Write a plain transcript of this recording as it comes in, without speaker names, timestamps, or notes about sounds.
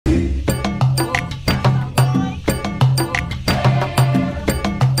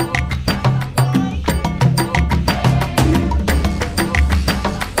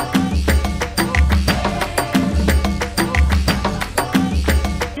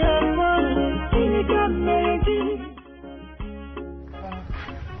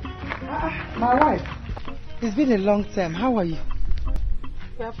My wife, it's been a long time. How are you?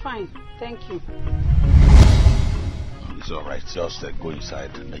 We are fine, thank you. It's alright. Just go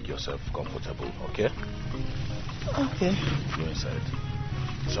inside and make yourself comfortable, okay? Okay. Go inside.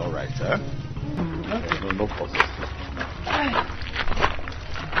 It's alright, huh? Okay. No problem.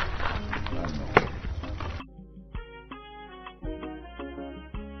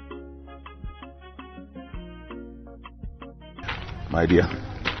 My dear,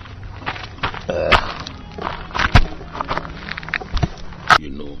 you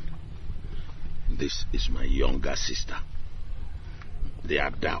know, this is my younger sister, the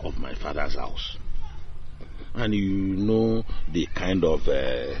Ada of my father's house. And you know the kind of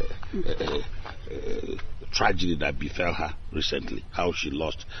tragedy that befell her recently, how she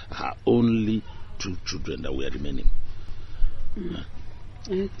lost her only 2 children that were remaining.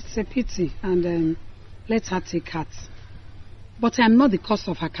 It's a pity, and let her take heart. But I am not the cause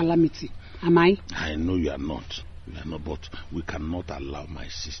of her calamity, am I? I know you are not. You are not, but we cannot allow my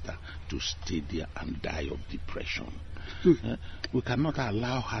sister to stay there and die of depression. We cannot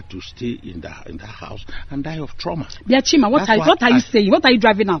allow her to stay in the house and die of trauma. Biachima, what are you saying? What are you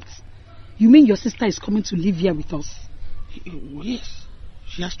driving at? You mean your sister is coming to live here with us? Yes.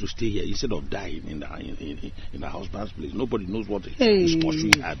 She has to stay here instead of dying in her husband's place. Nobody knows what is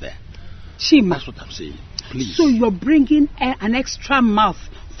pursuing her there. Chima. That's what I'm saying. Please. So you're bringing an extra mouth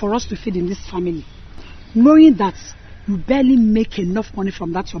for us to feed in this family, knowing that you barely make enough money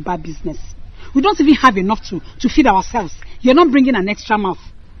from that your bad business. We don't even have enough to feed ourselves. You're not bringing an extra mouth.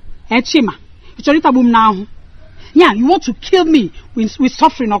 Chima, now. Yeah, you want to kill me with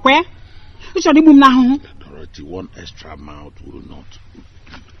suffering, okay? Dorothy, one extra mouth will not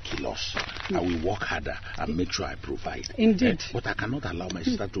kill us. I will work harder and make sure I provide. Indeed. But I cannot allow my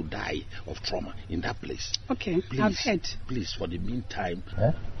sister to die of trauma in that place. Okay, please, I've heard. Please, for the meantime,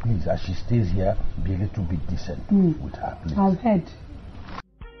 please, as she stays here, be a little bit decent with her, please. I've heard.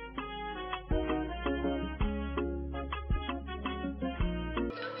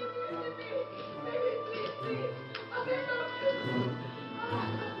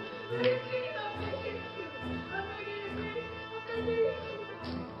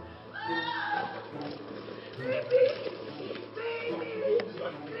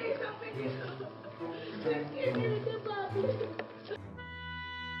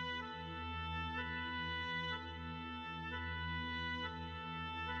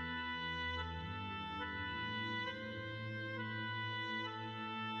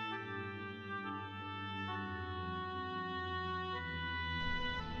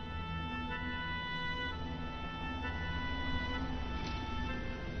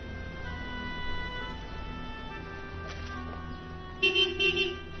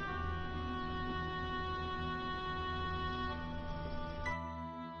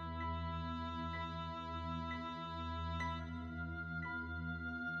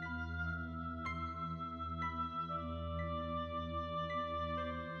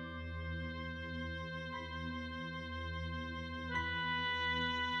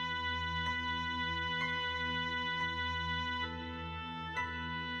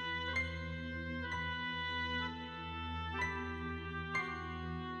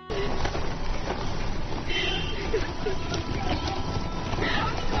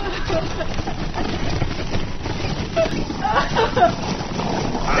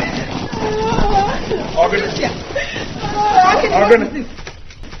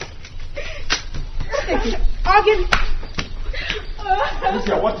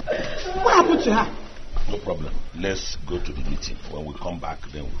 What happened to her? No problem. Let's go to the meeting. When we come back,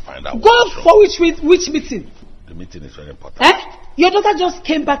 then we'll find out. Go for which meeting? The meeting is very important. Your daughter just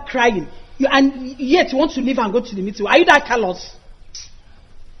came back crying. And yet you want to leave and go to the meeting. Are you that callous?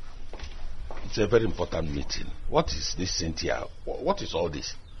 It's a very important meeting. What is this, Cynthia? What is all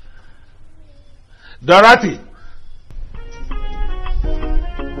this? Dorothy!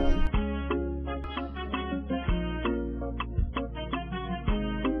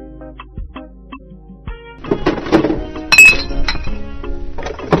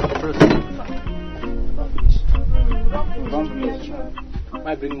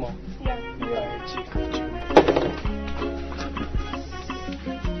 Might bring more.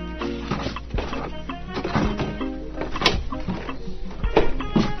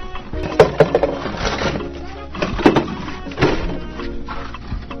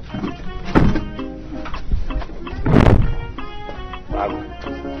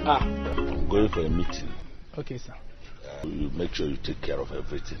 I'm going for a meeting. Okay, sir. You make sure you take care of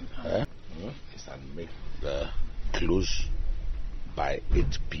everything. Yes, and make the close by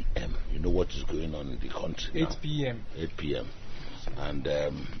 8 p.m. You know what is going on in the country 8 now? p.m. 8 p.m. And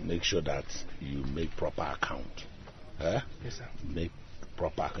make sure that you make proper account. Yes, sir. Make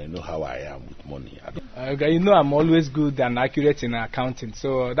proper account. You know how I am with money. You know I'm always good and accurate in accounting,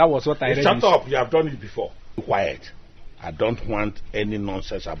 so that was what I read. Shut up! You have done it before. Be quiet. I don't want any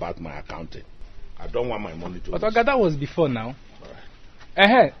nonsense about my accounting. I don't want my money to. But Oga, that was before now.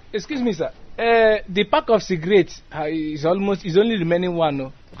 Right. Excuse me, sir. The pack of cigarettes is only remaining one.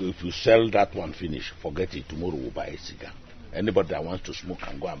 No? If you sell that one finish, forget it. Tomorrow we'll buy a cigar. Anybody that wants to smoke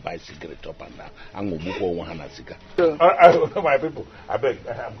can go and buy a cigarette up and down. I'm going to move for one cigar. My people, I beg,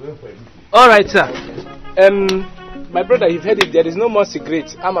 I'm going for a meeting. All right, sir. My brother, you've heard it. There is no more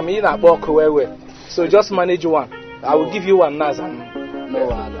cigarettes. I'm in a box where. So just manage one. I will give you one now.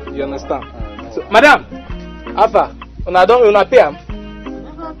 No, you understand? So, madam, Alpha, I don't pay him.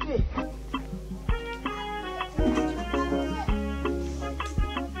 Never pay.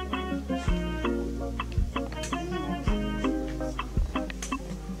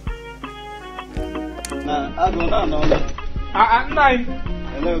 Nine.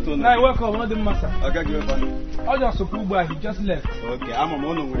 Nine, welcome. What the master? I just Sukuba, he just left. Okay, I'm a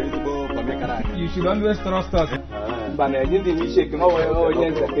mono with go. You should always trust us. But I didn't shake him over.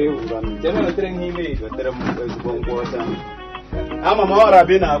 General train he made. I'm a more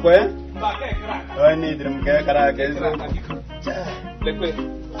rabina, I need them.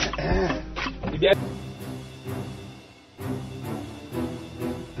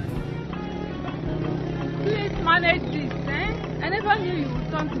 Please manage this, I never knew you would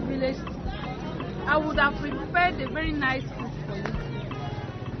come to village. I would have prepared a very nice food for you.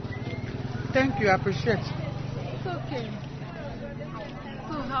 Thank you, I appreciate it. It's okay.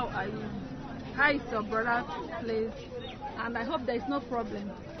 So how are you? How is your brother's place? And I hope there is no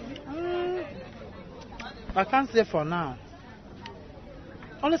problem. I can't say for now.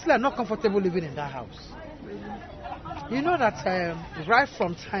 Honestly, I'm not comfortable living in that house. Really? You know that right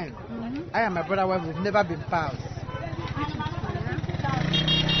from time, I and my brother wife have never been pals.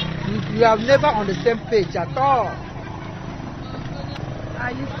 You are never on the same page at all.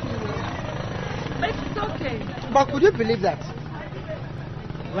 Are you serious? But it's okay. But could you believe that?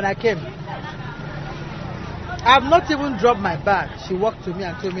 When I came, I have not even dropped my bag. She walked to me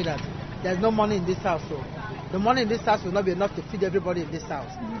and told me that there's no money in this house. So the money in this house will not be enough to feed everybody in this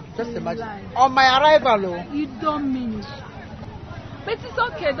house. Just imagine. On my arrival, you don't mean it. But it's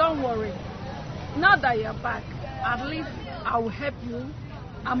okay, don't worry. Now that you're back, at least I will help you.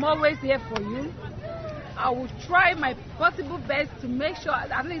 I'm always here for you. I will try my possible best to make sure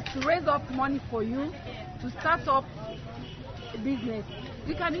at least to raise up money for you to start up a business.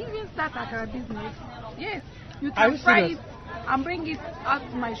 You can even start a business. Yes, you can try it and bring it out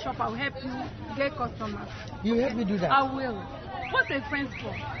to my shop. I'll help you get customers. You help me do that? I will. What's a friend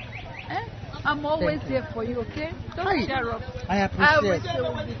for? I'm always there for you, okay? Don't share up. I appreciate it. I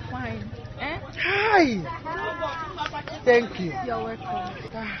will be fine. Hi. Thank you. You're welcome.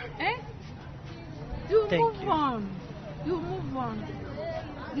 You move on. You move on.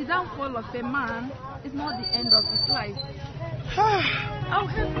 The downfall of a man is not the end of his life. I'll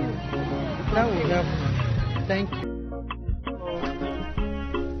help you. That will help me. Thank you.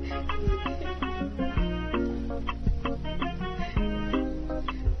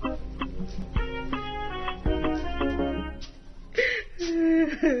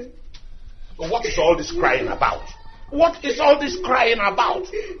 What is all this crying about? What is all this crying about?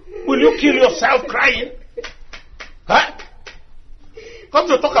 Will you kill yourself crying? Huh? Come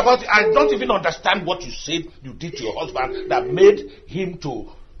to talk about it. I don't even understand what you said you did to your husband that made him to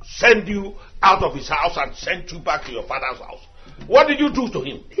send you out of his house and send you back to your father's house. What did you do to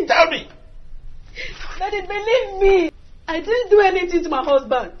him? Tell me. Daddy, believe me. I didn't do anything to my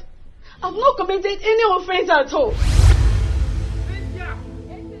husband. I've not committed any offense at all.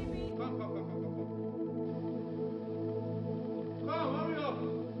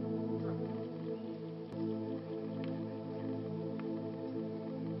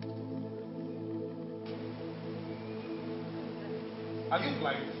 I didn't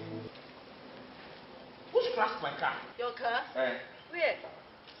like it. Who scratched my car? Your car? Where?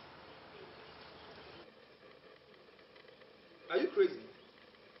 Are you crazy?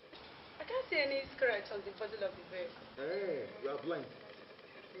 I can't see any scratch on the bottom of the bed. Hey, you are blind.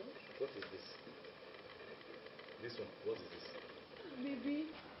 What is this? This one, what is this?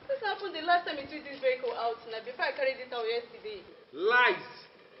 Baby, this happened the last time you took this vehicle out now before I carried it out yesterday. Lies!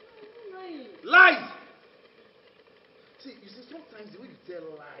 Right. Lies! See, you see, sometimes the way you tell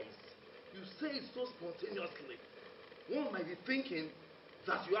lies, you say it so spontaneously. One might be thinking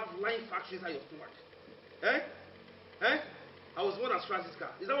that you have lying facts inside your stomach. I was the one that scratched this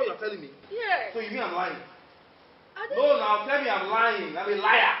car. Is that what you're telling me? Yeah. So you mean I'm lying? No, now tell me I'm lying. I'm a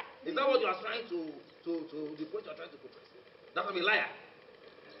liar. Is that what you are trying the point you are trying to protest? That I'm a liar.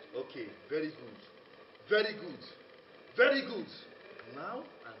 Okay, very good. Very good. Very good. Now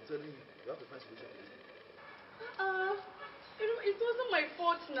I'm telling you, you have to find solution for this. It wasn't my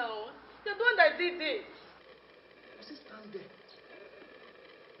fault now. You're the one that did it. You see, stand there.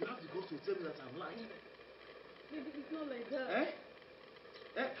 You have the guts to tell me that I'm lying. Maybe it's not like that.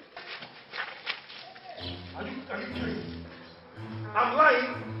 Eh? Are you kidding? I'm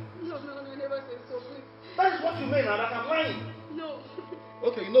lying? No, never say so, please. That is what you mean now, that I'm lying. No.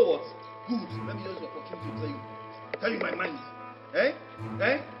 Okay, you know what? Good. Let me use the opportunity to tell you my mind. I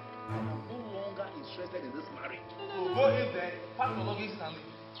am no longer interested in this marriage. No. Go in there, pack your luggage and leave.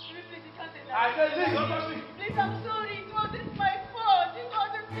 Please, you can't say that. I said leave, don't touch me. Please, I'm sorry. It wasn't my fault. It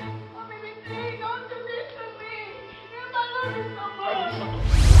wasn't. Oh, baby, please, don't do this to me. I love you so much.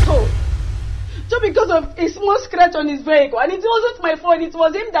 So, just because of a small scratch on his vehicle, and it wasn't my fault, it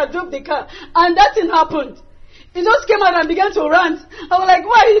was him that drove the car, and that thing happened. He just came out and began to rant. I was like,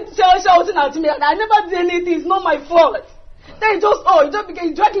 why are you shouting at me? And I never did anything, it's not my fault. Then he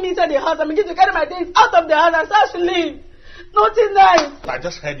dragged me inside the house and began to carry my things out of the house and started to leave. Nothing nice. I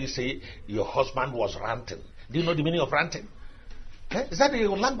just heard you say your husband was ranting. Do you know the meaning of ranting? Is that the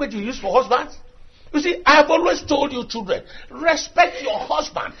language you use for husbands? You see, I have always told you children, respect your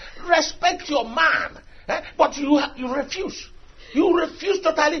husband, respect your man. But you refuse. You refuse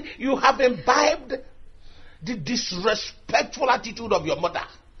totally. You have imbibed the disrespectful attitude of your mother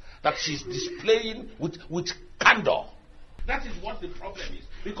that she's displaying with candor. That is what the problem is.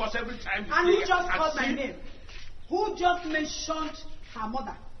 Because every time you and say, who just called my name? Who just mentioned her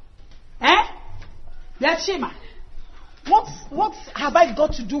mother? Yachima. What have I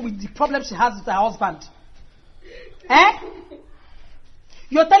got to do with the problem she has with her husband?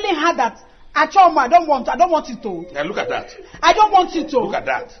 You're telling her that Achoma, I don't want it to. Now look at that. I don't want it to. Look at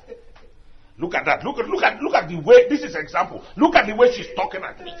that. Look at that. Look at the way. This is example. Look at the way she's talking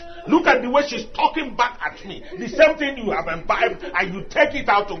at me. Look at the way she's talking back at me. The same thing you have imbibed, and you take it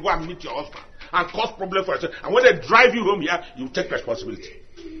out to go and meet your husband and cause problem for yourself. And when they drive you home here, you take responsibility.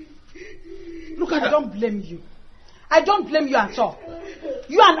 Look at that. I don't blame you. I don't blame you at all.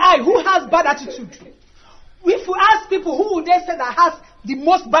 You and I, who has bad attitude? If we ask people, who would they say that has the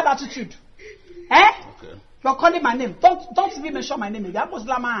most bad attitude? Okay. You're calling my name. Don't even mention my name again. You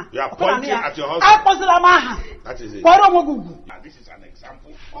are pointing at your husband. That is it. This is an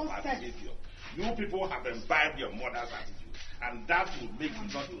example of our behavior. You people have imbibed your mother's attitude. And that will make you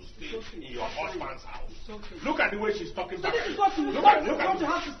not to stay in your husband's house. Look at the way she's talking back. This is what you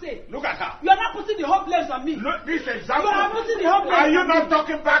have to say. Look at her. You are not putting the whole blame on me. Look, this example. You are putting the whole blame. Are you not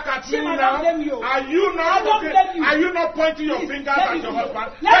talking back at me now? Are you not talking? Are you not pointing your fingers at your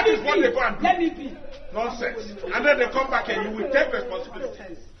husband? That is what they go and do. Let me be. Nonsense. And then they come back and you will take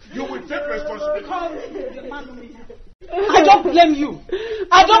responsibility. You will take responsibility. I don't blame you.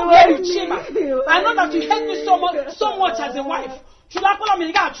 I don't blame you, Chima. I know that you hate me so much as a wife.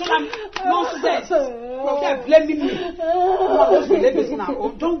 Nonsense. You're blaming me.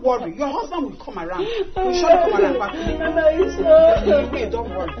 Don't worry. Your husband will come around. He'll surely come around. Wait, don't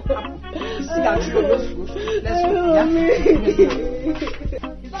worry. You see that you let's go.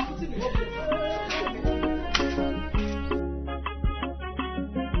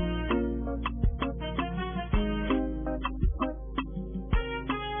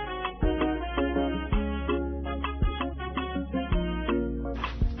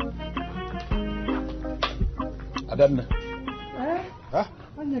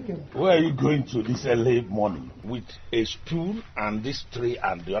 Where are you going to this early morning with a spoon and this tray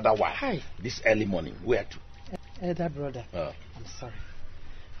and the other one? Hi. This early morning, where to? Elder brother, I'm sorry.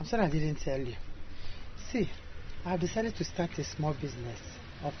 I'm sorry I didn't tell you. See, I have decided to start a small business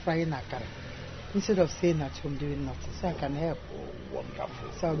of frying akara instead of staying at home doing nothing, so I can help. Oh,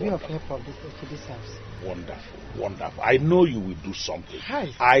 wonderful. So I'll be of help to this house. Wonderful. I know you will do something.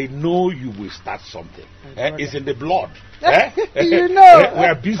 Hi. I know you will start something. It's in the blood. You know. We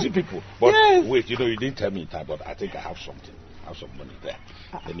are busy people. But yes. Wait, you didn't tell me in time, but I think I have something. I have some money there.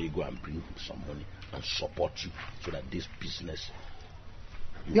 Let me go and bring some money and support you so that this business...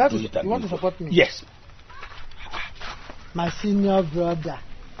 You want to support me? Yes. My senior brother.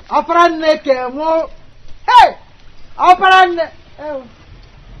 Hey!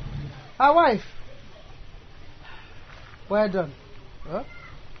 My wife. Well done. Huh?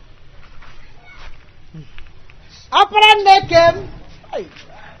 Hey,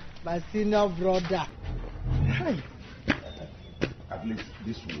 my senior brother. Hey. At least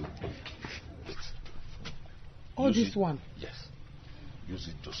this will. Oh, this one? Yes. use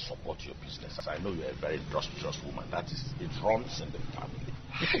it to support your business. I know you're a very industrious woman. That is, it runs in the family.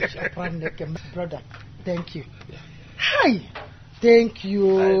 Brother, thank you. Yeah. Hi, thank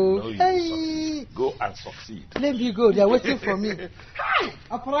you. I know you hey. succeed. Go and succeed. Let me go. They're waiting for me. Hi,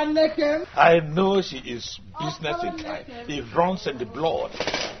 I know she is business inclined. It runs in the blood.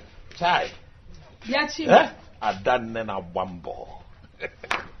 Chai. Yeah, Chima. Adanena Wambo.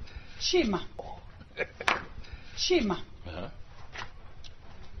 Chima. Chima.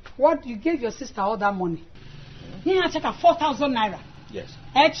 What, you gave your sister all that money? You need to take her 4,000 naira. Yes.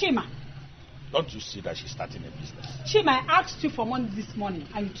 Chima. Don't you see that she's starting a business? Chima, I asked you for money this morning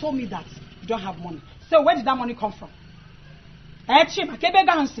and you told me that you don't have money. So where did that money come from? Chima,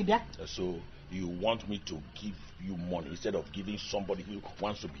 so you want me to give you money instead of giving somebody who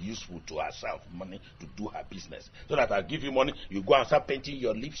wants to be useful to herself money to do her business? So that I'll give you money, you go and start painting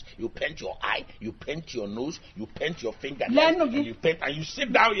your lips, you paint your eye, you paint your nose, you paint your fingernails, and you paint, and you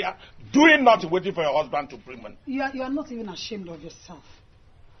sit down here doing nothing, waiting for your husband to bring money. You are not even ashamed of yourself.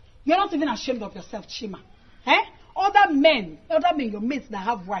 You're not even ashamed of yourself, Chima. Other men, your mates that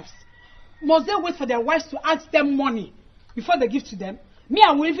have wives, must they wait for their wives to ask them money before they give to them? Me,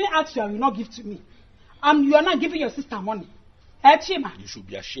 I will even ask you and you will not give to me. You are not giving your sister money. Chima. You should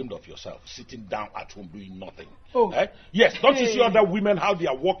be ashamed of yourself, sitting down at home doing nothing. Oh. Yes, don't you see other women, how they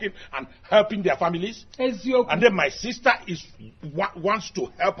are working and helping their families? And then my sister wants to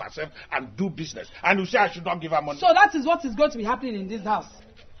help herself and do business. And you say I should not give her money. So that is what is going to be happening in this house.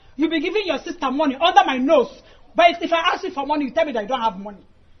 You'll be giving your sister money under my nose. But if I ask you for money, you tell me that you don't have money.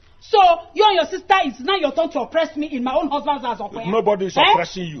 So you and your sister, it's now your turn to oppress me in my own husband's house. Nobody is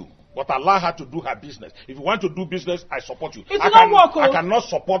oppressing you. But allow her to do her business. If you want to do business, I support you. It will not work. I cannot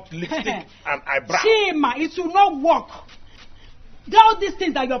support lipstick and eyebrow. Chima, it will not work. All these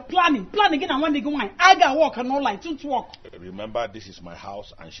things that you're planning again and when they go on, I got work and all like, it won't work. Remember, this is my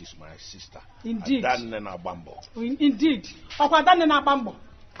house and she's my sister. Indeed. Adanena Bambo. Indeed. Adanena Bambo.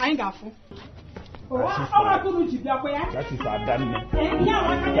 I ain't got fool. That is Adanne.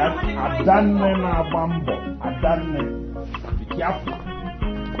 Adanena Bambo. Adanne. Be careful.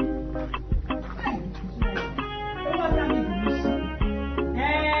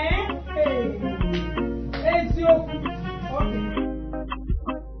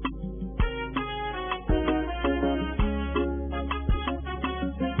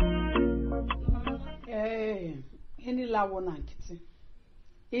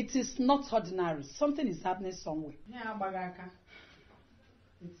 It is not ordinary. Something is happening somewhere.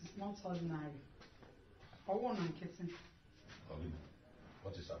 It is not ordinary. What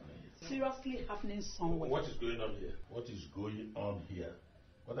is happening here? Seriously happening somewhere. What is going on here? What is going on here?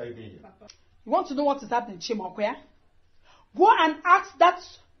 What are you doing here? You want to know what is happening, Chimakwea? Go and ask that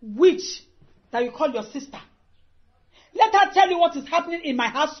witch that you call your sister. Let her tell you what is happening in my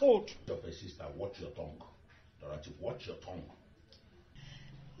household. Your sister, watch your tongue. Dorothy, watch your tongue.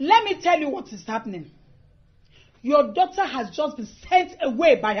 Let me tell you what is happening. Your daughter has just been sent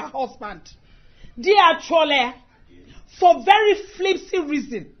away by her husband. Dear Chole, for very flimsy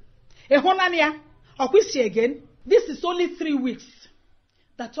reason. Ehonania, again, this is only 3 weeks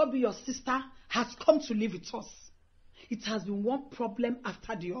that Toby, your sister, has come to live with us. It has been one problem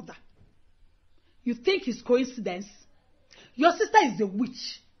after the other. You think it's coincidence? Your sister is a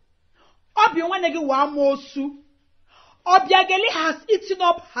witch. Obiwanegi Wamosu. Obiageli has eaten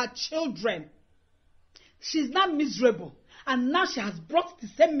up her children. She's now miserable. And now she has brought the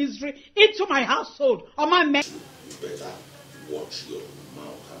same misery into my household. Oh, my man. You better watch your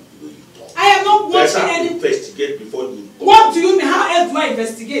mouth and the way you talk. I am not watching any. Investigate before you. What do you mean? How else do I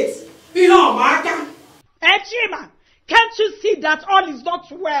investigate? You know, Marka. Chima, can't you see that all is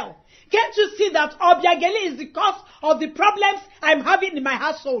not well? Can't you see that Obiageli is the cause of the problems I'm having in my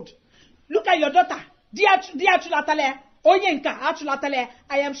household? Look at your daughter, dear Chulatale, Oyenka, Achulatale.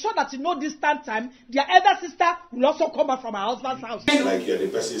 I am sure that in no distant time, their elder sister will also come back from her husband's house. Like you're the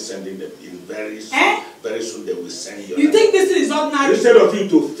person sending them in very soon. Very soon they will send you. You think this is ordinary? Instead of you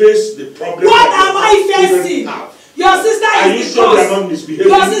to face the problem. What am I facing? Your sister are is you sure they are not misbehaving?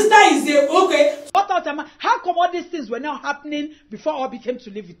 Your sister is the okay. How come all these things were not happening before all became to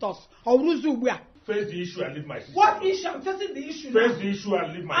live with us? Face the issue and leave my sister. What issue? I'm facing the issue. Face the issue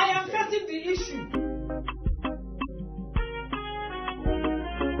and leave my sister. I am facing the issue.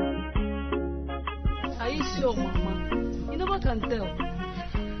 Are you sure, Mama? You never can tell.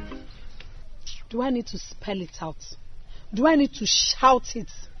 Do I need to spell it out? Do I need to shout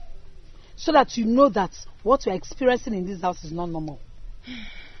it? So that you know that what you're experiencing in this house is not normal.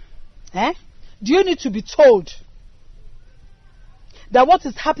 Do you need to be told that what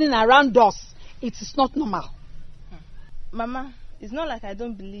is happening around us, it is not normal? Mama, It's not like I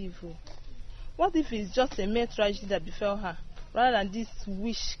don't believe. Oh. What if it's just a mere tragedy that befell her, rather than this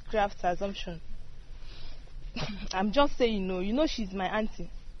witchcraft assumption? I'm just saying, no. You know she's my auntie.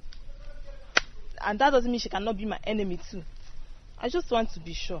 And that doesn't mean she cannot be my enemy too. I just want to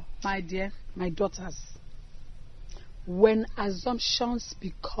be sure. My dear, my daughters, when assumptions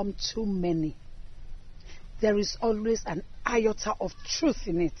become too many, there is always an iota of truth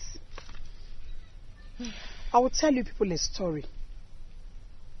in it. I will tell you people a story.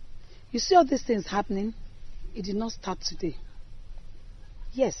 You see all these things happening, it did not start today.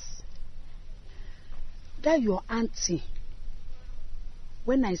 Yes. That your auntie,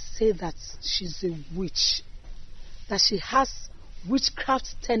 when I say that she's a witch, that she has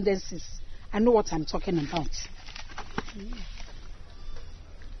witchcraft tendencies, I know what I'm talking about.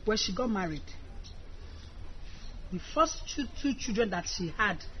 When she got married, the first two children that she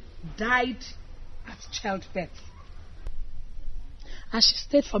had died at childbirth. And she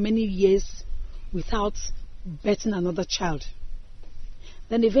stayed for many years without birthing another child.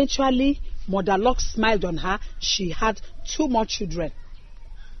 Then eventually, Mother Luck smiled on her. She had 2 more children.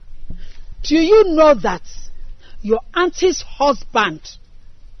 Do you know that your auntie's husband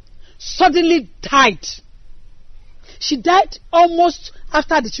suddenly died? She died almost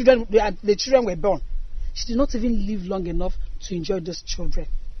after the children were born. She did not even live long enough to enjoy those children.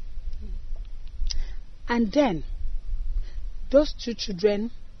 And then, those 2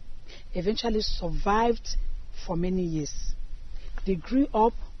 children eventually survived for many years. They grew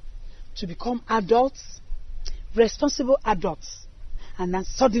up to become adults, responsible adults, and then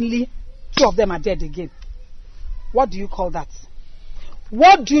suddenly 2 of them are dead again. What do you call that?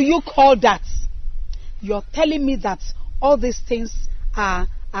 What do you call that? You're telling me that all these things are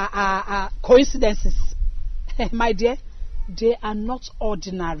coincidences. My dear, they are not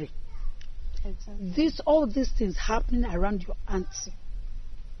ordinary. Exactly. All these things happening around your auntie.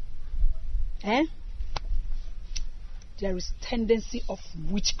 There is tendency of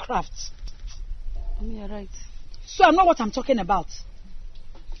witchcraft. You're right. So I know what I'm talking about.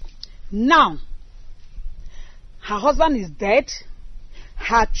 Now, her husband is dead.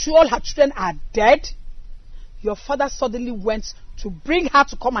 All her children are dead. Your father suddenly went to bring her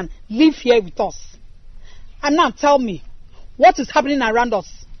to come and live here with us. And now tell me, what is happening around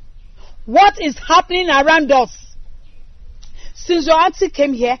us? What is happening around us? Since your auntie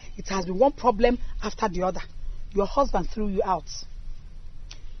came here, it has been one problem after the other. Your husband threw you out.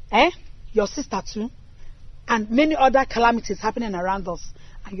 Your sister too. And many other calamities happening around us.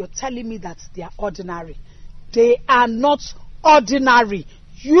 And you're telling me that they are ordinary. They are not ordinary.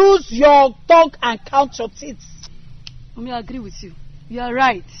 Use your tongue and count your teeth. I agree with you. You are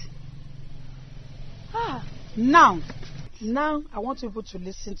right. Now I want people to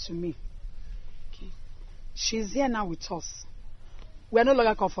listen to me. Okay. She's here now with us. We are no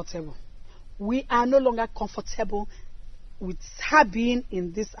longer comfortable. We are no longer comfortable with her being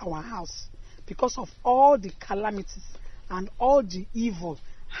in this our house because of all the calamities and all the evil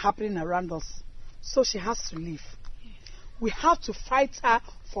happening around us. So she has to leave. We have to fight her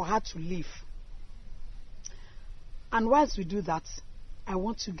for her to leave. And whilst we do that, I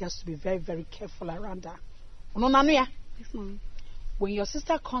want you guys to be very, very careful around her. Yes, Mom. When your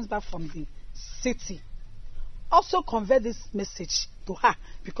sister comes back from the city, also convey this message to her,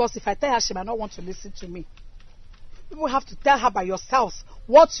 because if I tell her, she might not want to listen to me. You have to tell her by yourselves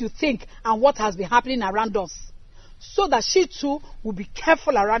what you think and what has been happening around us, so that she too will be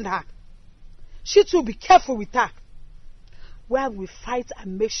careful around her. She too will be careful with her, where we fight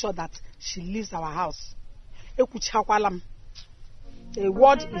and make sure that she leaves our house. A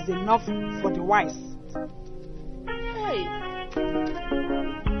word is enough for the wise. Hey!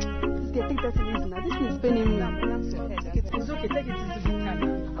 Take that easy now. This is paining me. It's okay, take it easy.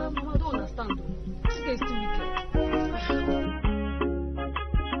 Mama, I don't understand. This guy is too wicked.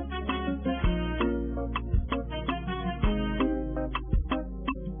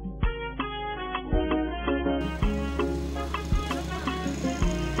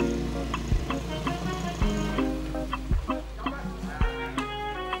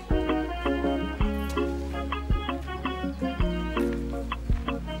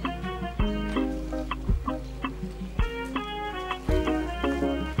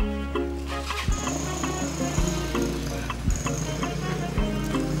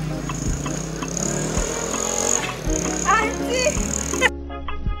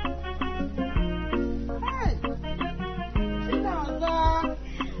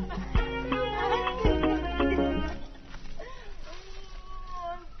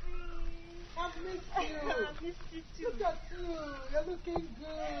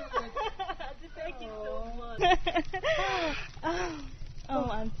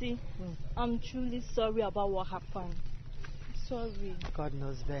 Auntie, I'm truly sorry about what happened. Sorry. God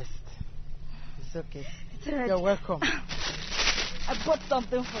knows best. It's okay. It's all right. You're welcome. I bought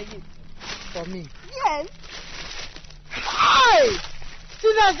something for you. For me? Yes. Hi!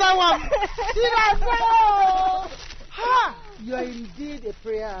 Chinazawa! Chinazawa! Ha! You are indeed a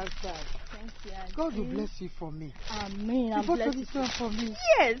prayer answered. Thank you, Auntie. God will bless you for me. Amen. You bought something for me.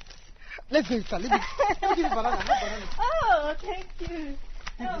 Yes. Let's go inside. Let me give you banana. Have banana. Oh, thank you.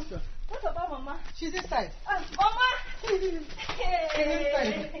 This one. What about Mama? She's inside. Mama!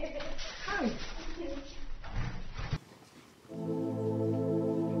 Inside. Hi.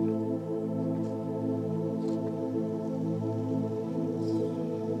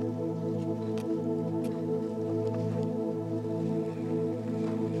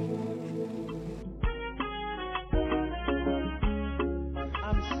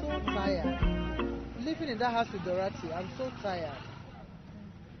 I'm so tired. Living in that house with Dorothy, I'm so tired.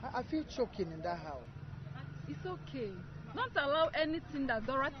 I feel choking in that house. It's okay. Don't allow anything that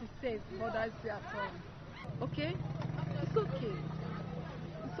Dorothy says bothers you at all. Okay? It's okay.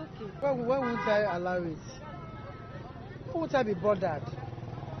 It's okay. Why won't I allow it? Why won't I be bothered?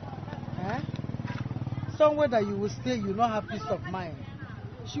 Eh? Somewhere that you will stay, you will not have peace of mind.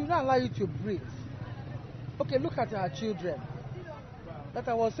 She will not allow you to breathe. Okay, look at her children. That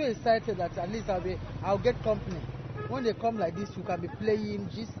I was so excited that at least I'll get company. When they come like this, you can be playing,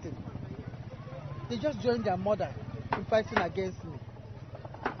 gisting. They just join their mother in fighting against me.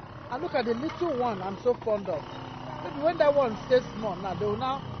 And look at the little one I'm so fond of. Maybe when that one stays small,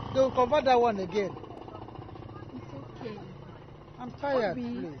 they will convert that one again. It's okay. I'm tired, Obi,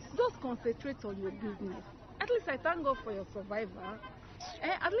 please. just concentrate on your business. At least I thank God for your survival.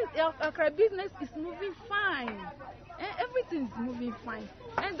 At least our business is moving fine. Everything is moving fine.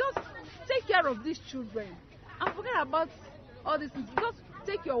 And just take care of these children. And forget about all this. Just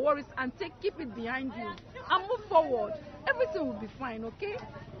take your worries and keep it behind you. And move forward. Everything will be fine, okay?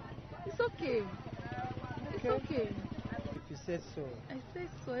 It's okay. It's okay. If you said so. I said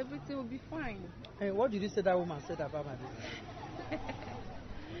so. Everything will be fine. Hey, what did you say that woman said about my business?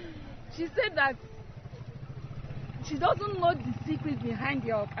 She said that she doesn't know the secret behind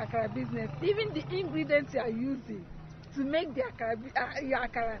your akara business. Even the ingredients you are using to make the your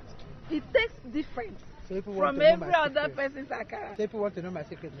akara, it tastes different from every other person's akara. So people want to know my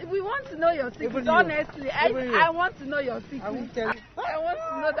secret. We want to know your secret. Even honestly, you. I want to know your secret. I won't tell you. I want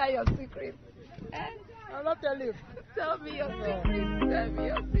to know that your secret. I'll not tell you. Tell me your secret. Tell me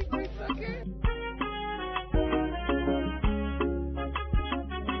your secret, okay?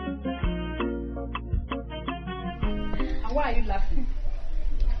 Why are you laughing?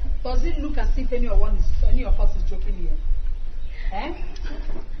 Does it look as if any of us is joking here? Eh?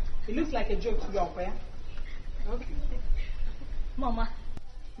 It looks like a joke to you, yeah? Okay. Mama,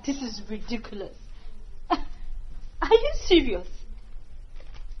 this is ridiculous. Are you serious?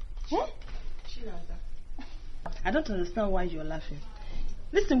 Eh? I don't understand why you're laughing.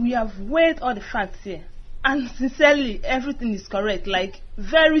 Listen, we have weighed all the facts here. And sincerely, everything is correct. Like,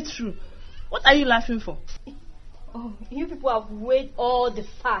 very true. What are you laughing for? Oh, you people have weighed all the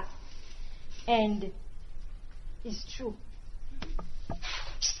facts. And it's true.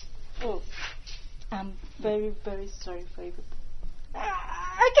 Oh, I'm very, very sorry for you people.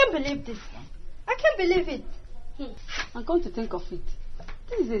 I can't believe this. I can't believe it. I'm going to think of it.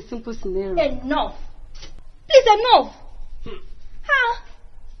 This is a simple scenario. Enough. Please, enough.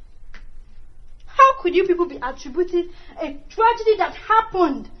 How could you people be attributing a tragedy that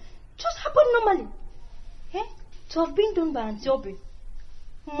happened? Just happened normally. Eh? To have been done by Auntie Aubrey.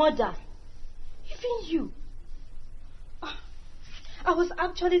 Mother. Even you. I was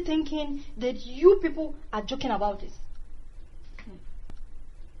actually thinking that you people are joking about this.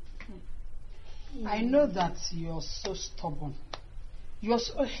 I know that you're so stubborn. You're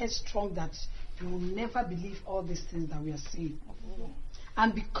so headstrong that you will never believe all these things that we are saying.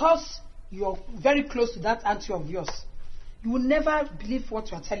 And because you're very close to that auntie of yours, you will never believe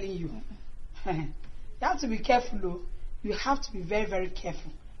what we're telling you. You have to be careful, though. You have to be very, very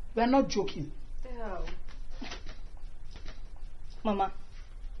careful. We're not joking. Mama,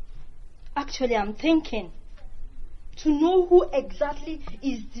 actually I'm thinking to know who exactly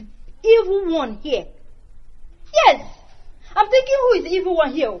is the evil one here. Yes, I'm thinking who is the evil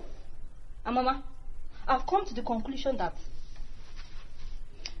one here. And Mama, I've come to the conclusion that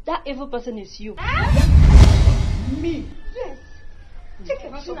that evil person is you. Me? Yes. Take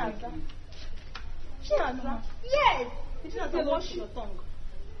it, Chinaza. Chinaza. Yes. Chinaza, wash your tongue.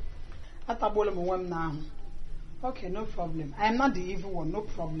 Okay, no problem. I am not the evil one, no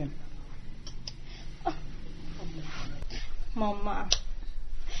problem. Mama,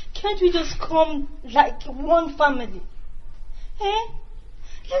 Can't we just come like one family? Eh?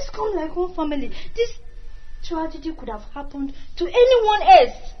 Let's come like one family. This tragedy could have happened to anyone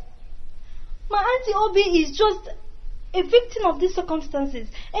else. My Auntie Obi is just a victim of these circumstances.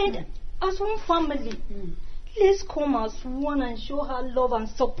 And as one family, let's come as one and show her love and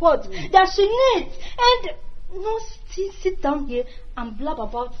support that she needs. And not sit down here and blab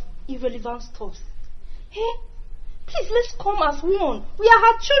about irrelevant stuff. Hey, please, let's come as one. We are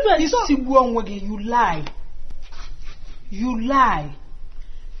her children. You lie. You lie.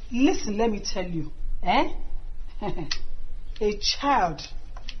 Listen, let me tell you. A child,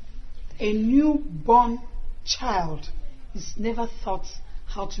 a newborn child, is never taught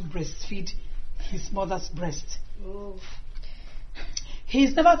how to breastfeed his mother's breast. Oh.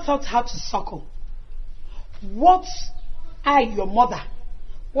 He's never taught how to suckle. What I, your mother,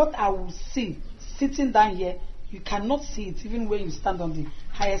 what I will see sitting down here, you cannot see it even when you stand on the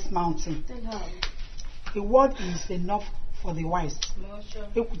highest mountain. A word is enough for the wise. You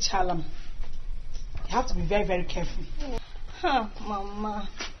have to be very, very careful. Mama.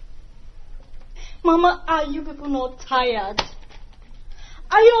 Mama, are you people not tired?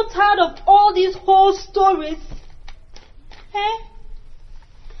 Are you not tired of all these whole stories? Eh?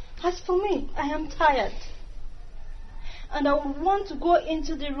 As for me, I am tired. And I would want to go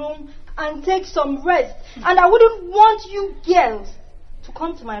into the room and take some rest. And I wouldn't want you girls to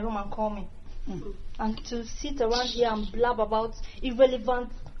come to my room and call me. And to sit around here and blab about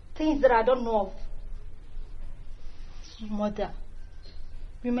irrelevant things that I don't know of. Mother,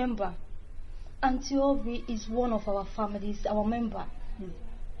 remember, Auntie Obi is one of our families, our member.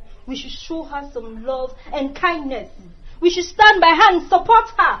 We should show her some love and kindness. We should stand by her and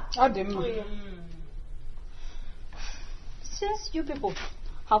support her. Since you people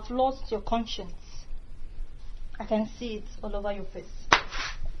have lost your conscience, I can see it all over your face.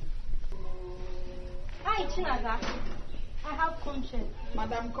 Hi, Chinaza. I have conscience.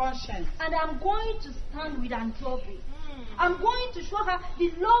 Madam Conscience. And I'm going to stand with Auntie Obi. I'm going to show her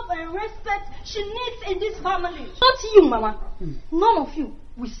the love and respect she needs in this family. Not you, Mama. None of you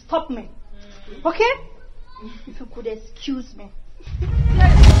will stop me. Okay? If you could excuse me. I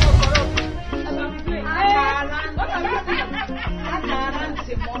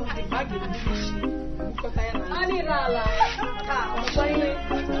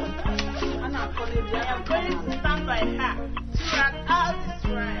am going to stand by her throughout all this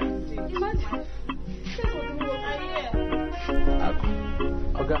ride.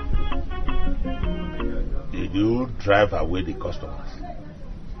 Okay. Did you drive away the customers?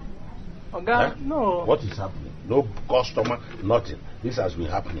 Okay, no. What is happening? No customer, nothing. This has been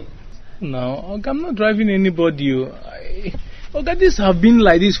happening. No, okay, I'm not driving anybody. Okay, this have been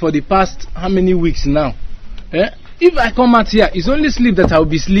like this for the past how many weeks now? If I come out here, it's only sleep that I'll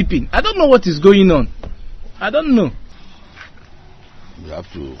be sleeping. I don't know what is going on. I don't know. You have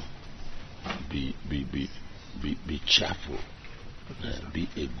to be cheerful. Be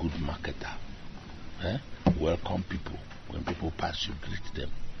a good marketer. Welcome people. When people pass, you greet them.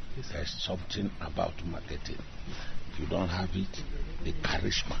 There's something about marketing. If you don't have it, the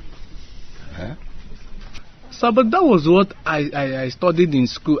charisma. So, but that was what I studied in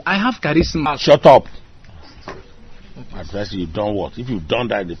school. I have charisma. Shut up. At first, you've done what? If you've done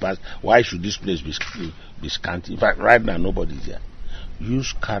that in the past, why should this place be scanty? In fact, right now, nobody's there.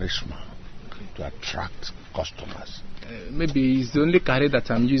 Use charisma to attract customers. Maybe it's the only career that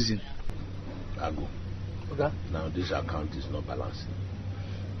I'm using. Ago. Okay. Now, this account is not balancing.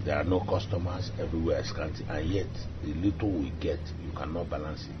 There are no customers everywhere scanty, and yet the little we get, you cannot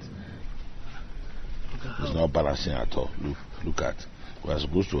balance it. It's not balancing at all. Look at. We are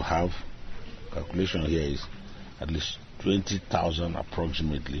supposed to have calculation here is at least 20,000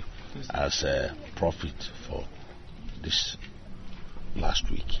 approximately as a profit for this last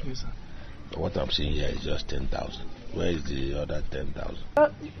week. Yes, sir. But what I'm seeing here is just 10,000. Where is the other 10,000?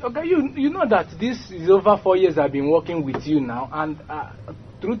 Okay, you know that this is over 4 years I've been working with you now, and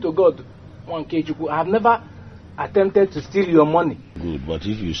true to God, I have never attempted to steal your money. Good, but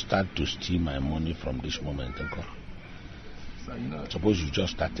if you start to steal my money from this moment, okay? So, suppose you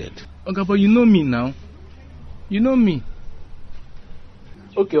just started. Okay, but you know me now. You know me.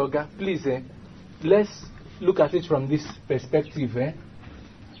 Okay, Oga, please, let's look at it from this perspective.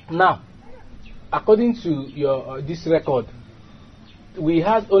 Now, according to your this record, we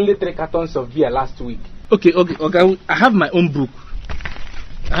had only 3 cartons of beer last week. Okay, I have my own book.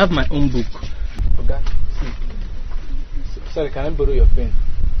 Oga, see. Sorry, can I borrow your pen?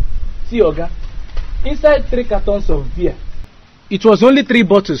 See, Oga, inside 3 cartons of beer, it was only 3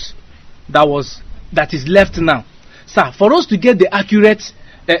 bottles that is left now. Sir, for us to get the accurate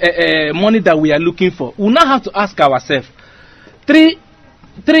money that we are looking for, we now have to ask ourselves, three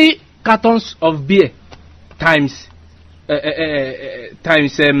cartons of beer times 3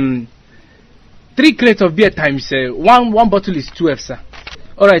 crates of beer times one bottle is 12, sir.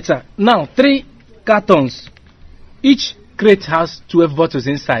 All right, sir. Now 3 cartons, each crate has 12 bottles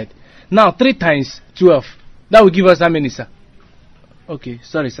inside. Now 3 times 12, that will give us how many, sir? Okay,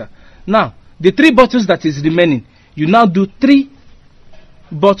 sorry, sir. Now the 3 bottles that is remaining, you now do 3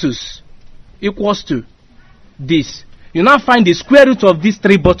 bottles equals to this. You now find the square root of these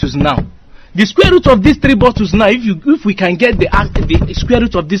 3 bottles now. The square root of these 3 bottles now, if we can get the square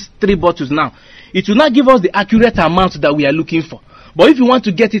root of these 3 bottles now, it will not give us the accurate amount that we are looking for. But if you want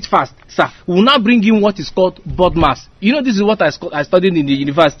to get it fast, sir, we will now bring in what is called board mass. You know, this is what I studied in the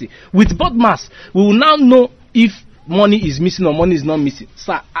university. With board mass, we will now know if money is missing or money is not missing.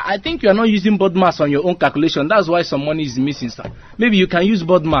 Sir, I think you are not using board mass on your own calculation. That's why some money is missing, sir. Maybe you can use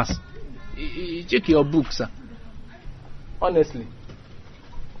board mass. Check your book, sir. Honestly.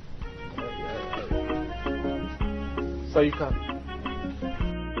 So you can.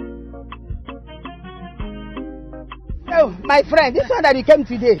 Oh, my friend, this one that you came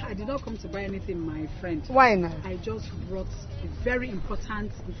today. I did not come to buy anything, my friend. Why not? I just brought a very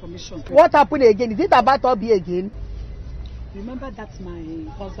important information. What happened again? Is it about Obi again? Remember that's my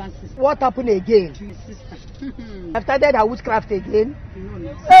husband's sister. What happened again? My sister. I've started her witchcraft again. You know,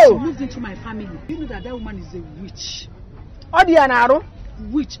 no. Oh. She moved into my family. You know that woman is a witch. Odi Anaro?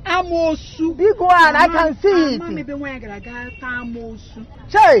 Witch. Amosu. Big one, I can see it. Maybe when I got Amosu.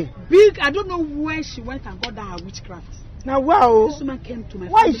 Say. Big, I don't know where she went and got that witchcraft. Now, wow. This woman came to my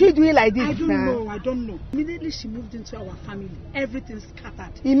Why family. is she doing like this? I don't know. Immediately she moved into our family. Everything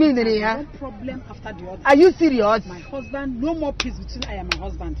scattered. Immediately, one problem after the other. Are you serious? My husband, no more peace between I and my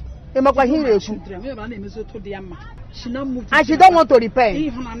husband. My children. She now moved. And she don't want to repent.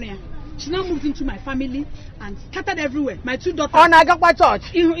 She now moved into my family and scattered everywhere. My 2 daughters. On Agakwa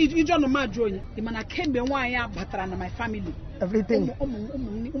church. You don't know my joy. The man came in my family. Everything.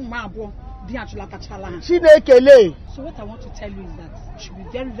 So what I want to tell you is that you should be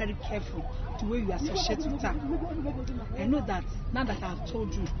very, very careful the way you associate with her. I know that now that I have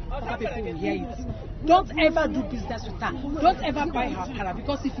told you, other people will hear it. Don't ever do business with her. Don't ever buy her akara,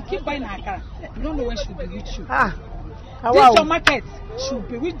 because if you keep buying her akara, you don't know when she'll be with you. This your market. She'll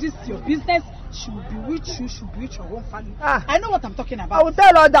be with this your business. She'll be with you. She'll be with your own family. I know what I'm talking about. I will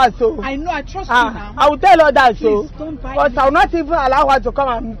tell her that so. I know. I trust you now. I will tell her that so. Please don't buy. But I will not even allow her to come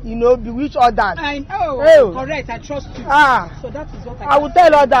and bewitch others. I know. Correct. I trust you. So that is what I will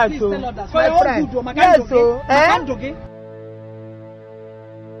tell her that so. Tell her that. For your own good, yes, so.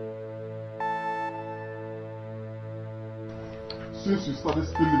 Since you started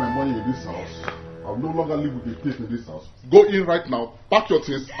stealing my money in this house, I will no longer live with a thief in this house. Go in right now, pack your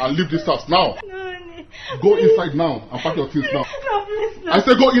things, and leave this house now. Go inside now and pack your things now. I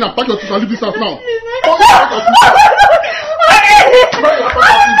say go in and pack your things and leave this house now. Go in and pack your things now.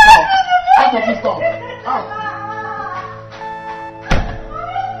 Pack your things now.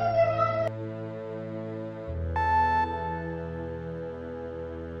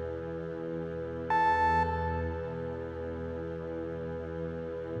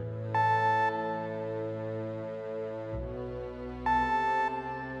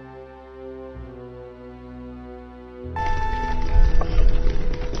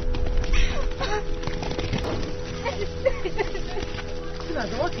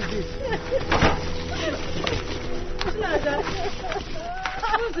 What is this?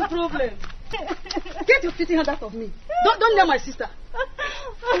 What's the problem? Get your filthy hand out of me. Don't near my sister.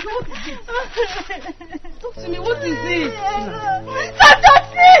 What is it? Talk to me. What is it? Talk to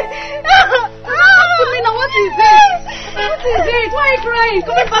me! Talk to me now. What is it? What is it? Why are you crying?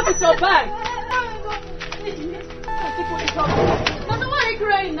 Coming back with your bag. Mama, why are you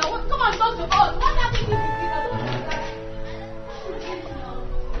crying now? Come on, talk to us. What happened to you?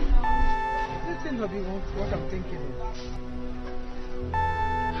 This thing will be what I'm thinking.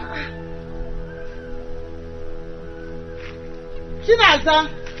 Chinaza!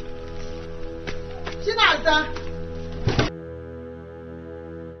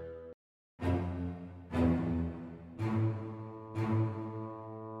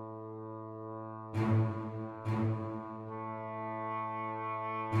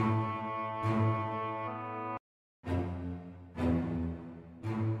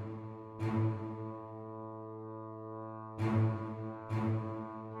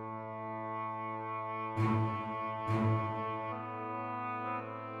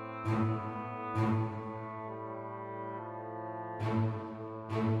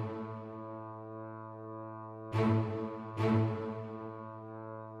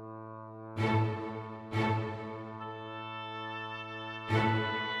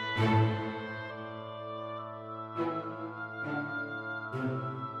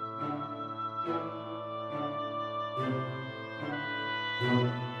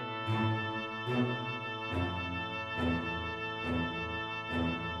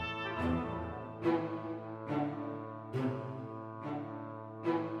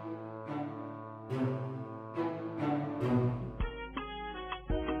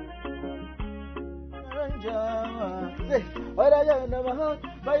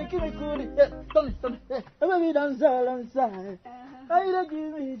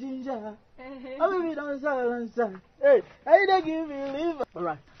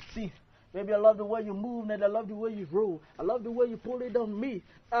 Alright, see, baby, I love the way you move, and I love the way you roll. I love the way you pull it on me.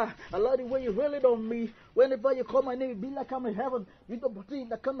 I love the way you roll it on me. Whenever you call my name, it be like I'm in heaven. You don't believe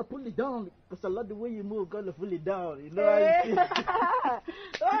that kind of pull it down. Because I love the way you move, gonna pull it down. You know what I mean?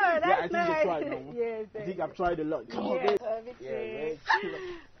 Oh, that's yeah, I think nice. I've tried now. Yes, I think I've tried a lot. Come on, yes, baby. yes.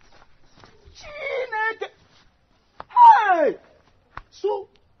 Chinyere! Hey! So,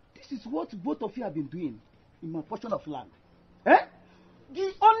 this is what both of you have been doing in my portion of land. Eh?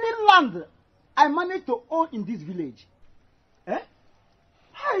 The only land I managed to own in this village. Eh?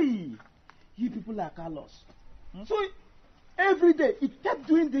 Hey! You people are careless. So, every day, it kept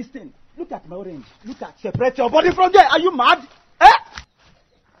doing this thing. Look at my orange. Look at, separate your body from there. Are you mad? Eh?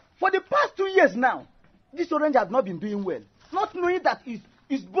 For the past 2 years now, this orange has not been doing well. Not knowing that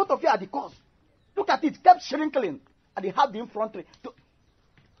it's both of you are the cause. Look at it, kept shrinking. And they have the infantry.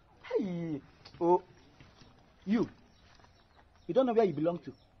 Hey! Oh, you don't know where you belong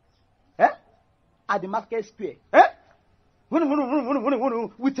to. Eh? At the market square. Eh? With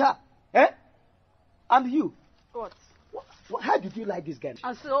her. Eh? And you. What? How did you like this guy?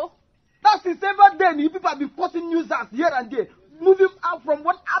 And so? That's since ever then. You people have been posting news here and there. Moving out from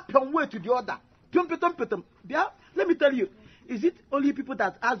one up and way to the other. Yeah? Let me tell you. Is it only people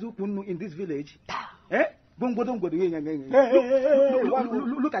that Azukunu in this village? Eh? Look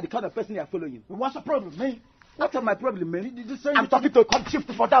at the kind of person you are following. What's the problem, man? What's my problem, man? I'm talking to a chief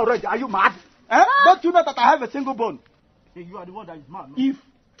for that already. Are you mad? Eh? Don't you know that I have a single bone? Hey, you are the one that is mad.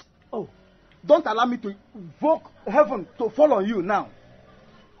 No? Don't allow me to invoke heaven to fall on you now.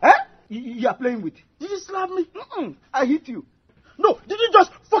 Eh? You are playing with. Did you slap me? I hit you. No, did you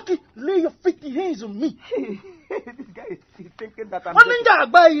just fucking lay your filthy hands on me? This guy is thinking that I'm... Ninja,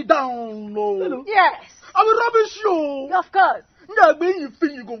 buy you down, no. Yes. I will rubbish you. Of course. Yeah, when you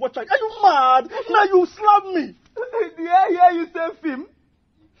think you go watch out. Are you mad? Now you slap me. Did I hear you say film?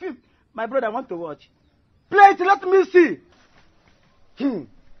 Film. My brother, I want to watch. Play it, let me see.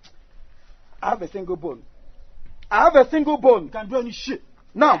 I have a single bone. You can't do any shit.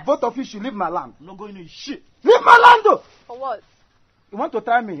 Now, both of you should leave my land. I'm not going any shit. Leave my land, though. For what? You want to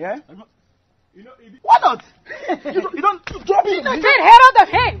try me, eh? Why not? you drop it on me. Get head out of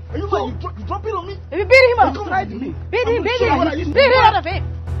him. Are you drop it on me? If you beat him up. You come right to me. Beat him out of him.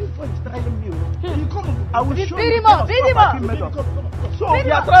 This boy is trying me. You come. I will show beat you. Him up. Beat him up. So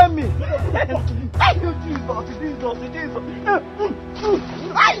you are trying me.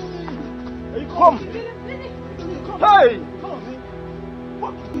 Come. Hey.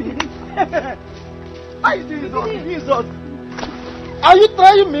 Jesus. Are you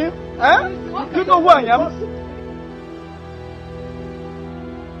trying me? Eh? You know who I am?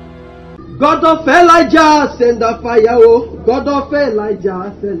 God of Elijah, send the fire, oh. God of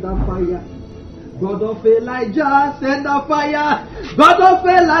Elijah, send the fire. God of Elijah, send the fire. God of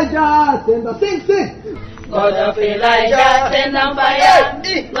Elijah, send the... Sing. God of Elijah, send the fire.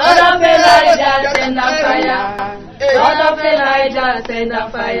 God of Elijah, send the fire. God of Elijah, send the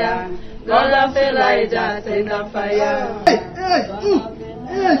fire. God of Elijah, send the fire. Yes, sir.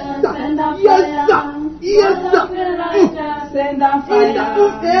 Yes, sir. Send the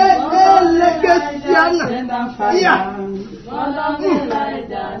fire.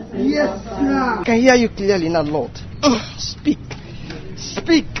 Yes, sir. I can hear you clearly now, Lord. Speak.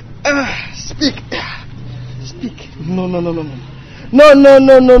 No.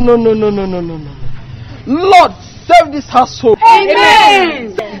 Lord, save this household.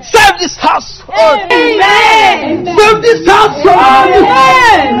 Amen. Save this household. Amen. Save this household.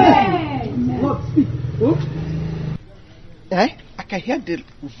 Amen. Lord, speak. I can hear the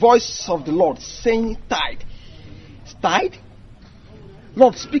voice of the Lord saying tide. It's tide?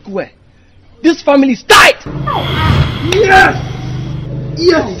 Lord, speak where? This family is tied.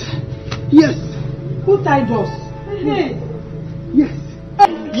 Yes. Who tied us?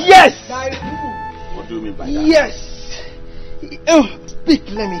 Yes. What do you mean by that? Yes. Speak,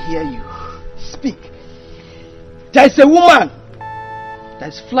 let me hear you. Speak. There is a woman that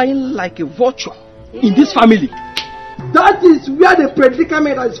is flying like a vulture in this family. That is where the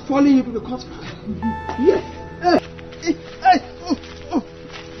predicament is falling into because... Yes.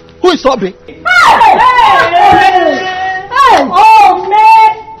 Who is sobbing? Hey! Oh, man!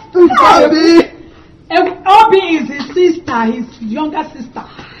 younger sister.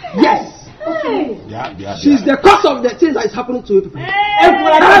 Yes. Hey. She's the cause of the things that is happening to you people.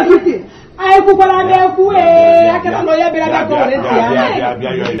 Everything. Hey, you are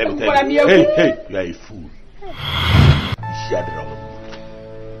a fool.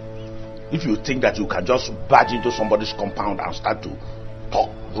 If you think that you can just barge into somebody's compound and start to talk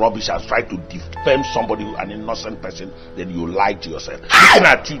rubbish and try to defame somebody, an innocent person, then you lie to yourself. Looking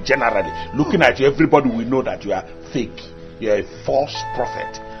at you generally, looking at you, everybody will know that you are fake. You are a false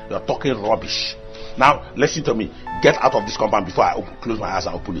prophet. You are talking rubbish. Now, listen to me. Get out of this compound before I close my eyes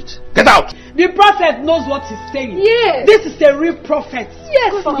and open it. Get out! The prophet knows what he's saying. Yes. This is a real prophet.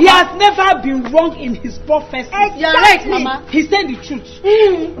 Yes, Mama. He has never been wrong in his prophecy. Exactly. You're right, Mama. He said the truth.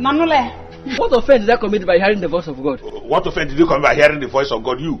 What offense did I commit by hearing the voice of God? What offense did you commit by hearing the voice of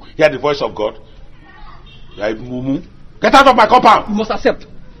God? You hear the voice of God? You are a mumu. Get out of my compound! You must accept.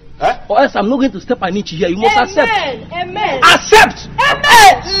 Or else I'm not going to step an inch here. You must accept. Amen. Accept.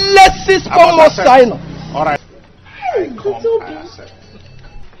 Amen. Let's see almost sign. All right. I accept.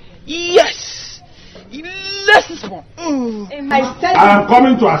 Yes. Let's see. I am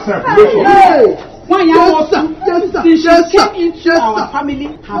coming to accept. When you came into our family,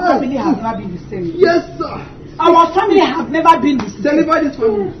 her family has never been the same. Yes, sir. Our family have never been the same. Deliver this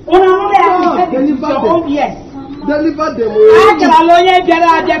family. Deliver them. Yes. Deliver them.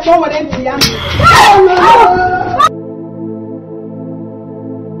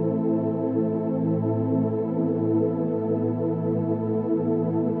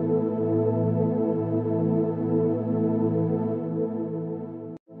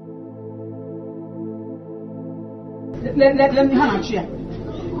 Let me have a chair.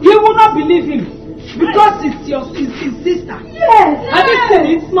 You will not believe him because it's his sister. Yes. Have you seen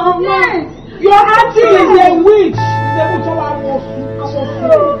it, Mama? Yes. Your auntie is a witch.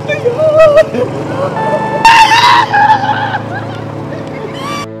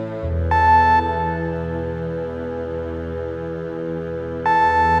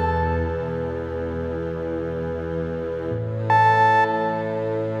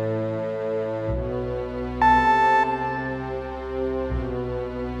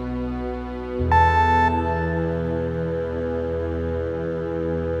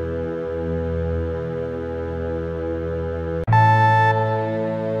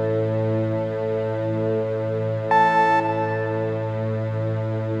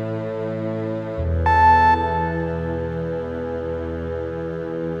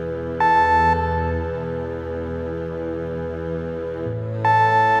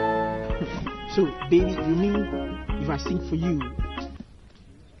 So, baby, you mean if I sing for you,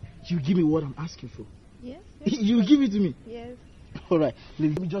 you give me what I'm asking for? Yes. You give it to me? Yes. Alright,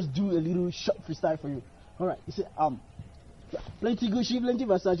 let me just do a little short freestyle for you. Alright, you say, plenty Gucci, plenty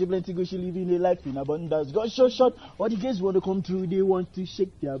Versace, plenty Gucci, living a life in abundance. God so short, all the guys want to come through, they want to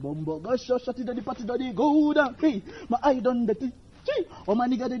shake their bum. God so short, the party, they go down. Hey, my eye done dirty. Gee, oh my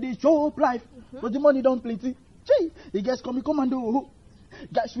nigga, they show up life, but the money don't plenty. Gee, the guys come and do.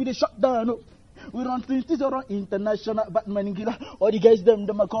 Guys, we they shut down. We run things around international Batman killer. All the guys them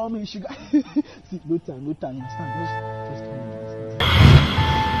call me sugar. See, no time. Just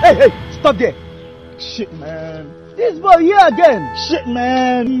Hey, stop there. Shit, man. This boy here again. Shit,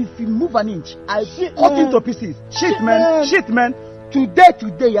 man. If you move an inch, I cut into pieces. Shit, man. Today,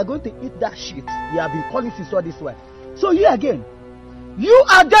 you're going to eat that shit. You have been calling since all this while. So you again,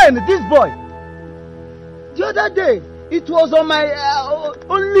 this boy. The other day, it was on my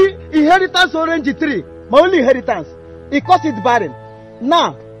only inheritance orange tree. My only inheritance. It cut it barren.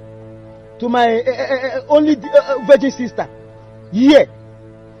 Now, to my only virgin sister. Yeah.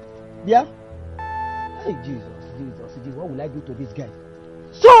 Hey, Jesus. What will I do to this guy?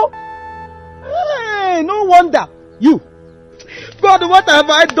 So, hey, no wonder. You. God, what have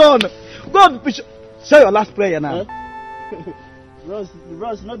I done? God, say your last prayer now.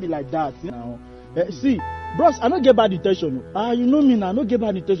 Ross, not be like that. Now. See. Bros, I don't get bad intention. You know me now, I don't get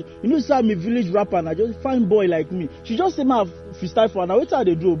bad intention. You know, say I'm a village rapper and I just fine boy like me. She just say my freestyle for her. Now, what's how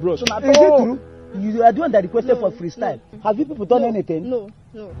they do, bros? Is it true? You are the one that requested for freestyle. No. Have you people done anything? No.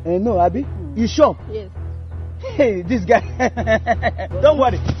 No, Abby? You sure? Yes. Hey, this guy. Don't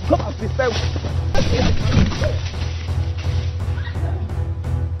worry. Come and freestyle.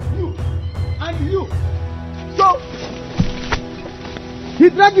 You. So, he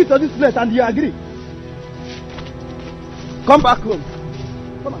dragged you to this place and you agree. Come back home.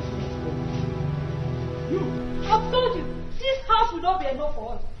 Come on. I've told you, this house will not be enough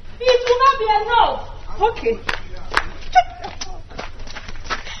for us. It will not be enough. Okay.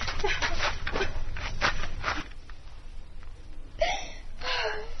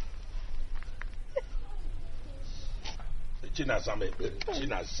 Chinazamebere.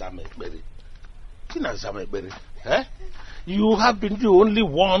 Eh? You have been the only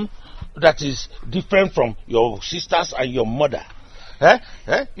one that is different from your sisters and your mother. Eh?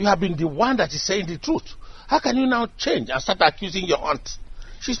 Eh? You have been the one that is saying the truth. How can you now change and start accusing your aunt?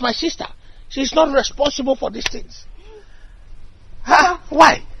 She's my sister. She's not responsible for these things. Huh?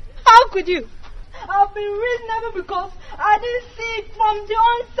 Why? How could you? I've been reasonable because I didn't see it from the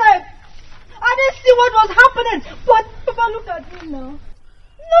onset. I didn't see what was happening. But Papa, look at me now.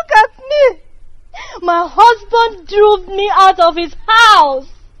 Look at me. My husband drove me out of his house.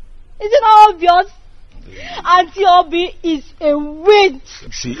 Isn't it obvious? Auntie Obi is a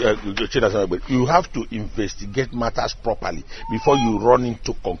witch. See, you have to investigate matters properly before you run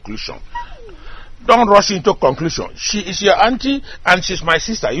into conclusion. Don't rush into conclusion. She is your auntie and she's my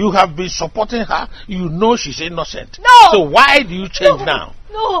sister. You have been supporting her. You know she's innocent. No. So why do you change now?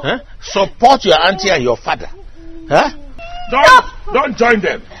 No. Huh? Support your auntie and your father. Huh? Don't join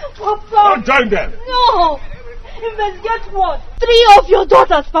them. Papa. Don't join them. No. Investigate what? 3 of your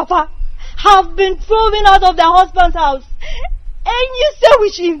daughters, Papa, have been thrown out of their husband's house. And you say we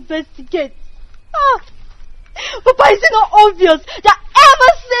should investigate. Papa, is it not obvious that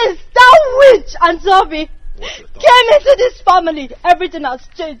ever since that witch and Zombie came into this family, everything has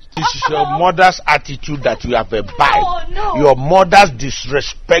changed? This is your mother's attitude that you have imbibed. Oh, no. Your mother's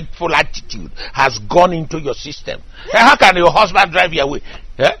disrespectful attitude has gone into your system. How can your husband drive you away?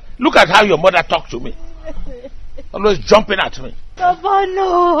 Look at how your mother talked to me. Always jumping at me. Papa,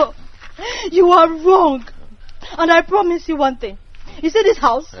 no. You are wrong. And I promise you one thing. You see, this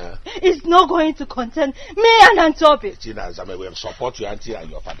house is not going to contain me and Antobi. We have support your auntie and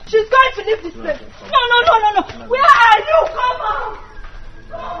your father. She's going to leave this place. No. Where are you? Come on.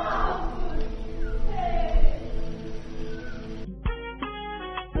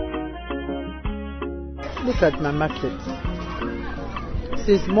 Look at my market.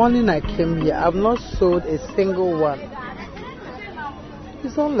 Since morning I came here, I've not sold a single one.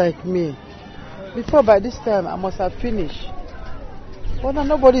 It's not like me. Before, by this time, I must have finished. But now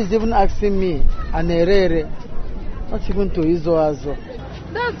nobody is even asking me, Anerere, not even to Izoazo.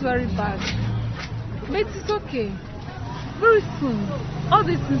 That's very bad. But it's okay. Very soon, all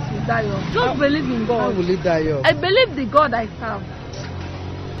these things will die off. Just believe in God. How will it die off? I believe the God I serve.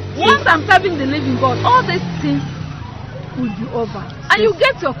 Once I'm serving the living God, all these things will be over. And you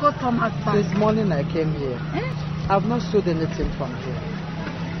get your customers back. This morning I came here. I've not sold anything from here.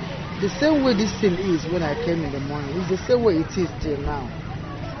 The same way this thing is when I came in the morning, it's the same way it is till now.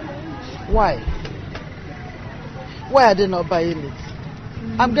 Why? Why are they not buying it?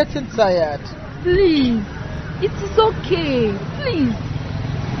 I'm getting tired. Please, it is okay. Please.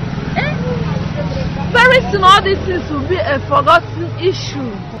 Very soon all these things will be a forgotten issue.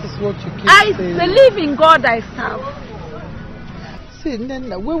 That is what you keep saying. I believe in God I serve. See,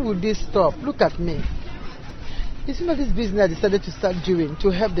 Nena, when will this stop? Look at me. It's not this business I decided to start doing to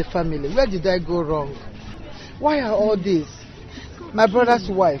help the family. Where did I go wrong? Why are all this? My brother's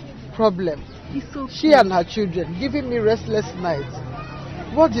wife, problem. She and her children giving me restless nights.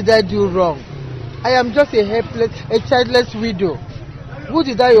 What did I do wrong? I am just a helpless, a childless widow. Who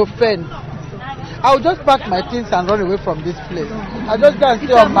did I offend? I'll just pack my things and run away from this place. I'll just go and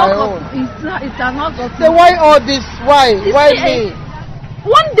stay on my own. It cannot go. So why all this? Why? Why me?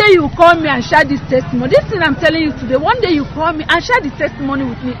 One day you call me and share this testimony. This thing I'm telling you today, one day you call me and share this testimony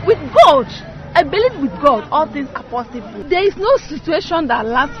with me. With God. I believe with God, all things are possible. There is no situation that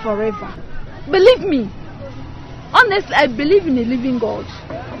lasts forever. Believe me. Honestly, I believe in a living God.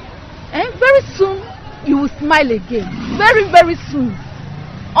 And very soon, you will smile again. Very, very soon.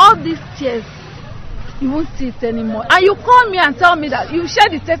 All these tears, you won't see it anymore. And you call me and tell me that you share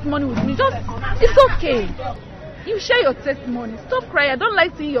the testimony with me. Just, it's okay. You share your testimony. Stop crying. I don't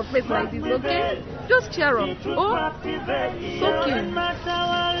like seeing your face like this, okay? Just cheer up. Oh, it's okay. No matter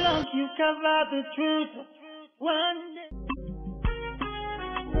how long you cover the truth, one day.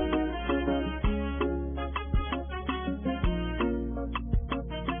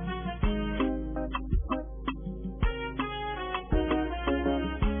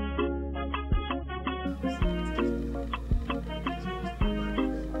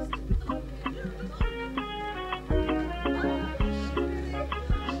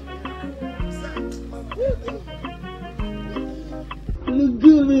 Look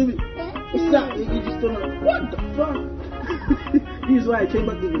good, baby. What's up? You just don't know. What the fuck? This is why I came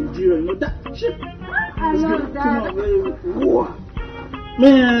back to Nigeria. You know that shit? Let's get it. Come on, baby. Whoa.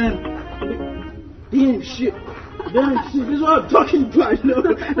 Man. Damn shit. Damn shit. This is what I'm talking about, you know?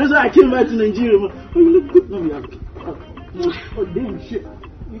 That's why I came back to Nigeria, man. Oh, you look good, baby. Oh, damn shit.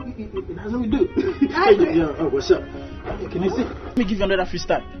 That's what we do. Yeah, what's up? Can you see? Let me give you another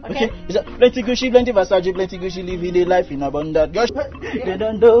freestyle. Okay? Is that plenty Gucci, plenty Versace, plenty Gucci, living a life in abundance. Gosh, they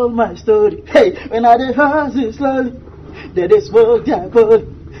don't know my story. Hey, when I did hustle slowly, they smoke their body.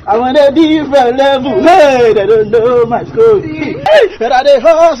 I want a different level. Hey, they don't know my story. Hey, when I did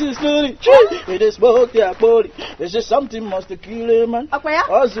hustle slowly, they smoke their body. There's just something must kill a man.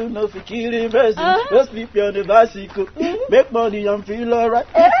 Also, no for killing person. Just sleep on the bicycle. Make money and feel alright.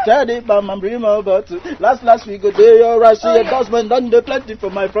 Tell the bam and bring my bottle. Last week a day alright. See a dustman done the plenty for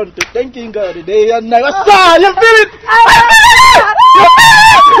my front. Thanking God the day and night. What's up? You feel it?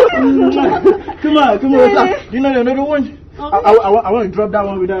 Come on. You know another one? I want to drop that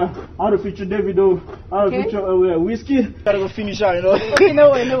one with I want to feature Davido. I want to feature Whiskey. Gotta go finish her, you know. Okay,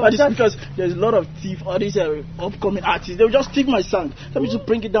 no way. But it's because there's a lot of all these upcoming artists. They'll just take my song. Let me just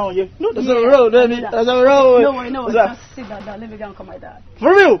bring it down here. No, that's a road. That's a road. No way. Just sit down. Let me go and call my dad.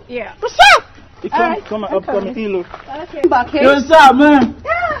 For real? Yeah. What's up? Come on, upcoming Ilo. Okay. What's up, man?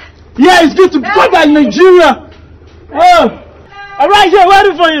 Yeah, it's good to come back in Nigeria. Oh, I'm right here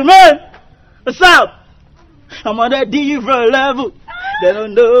waiting for you, man. What's up? I'm on that different level. They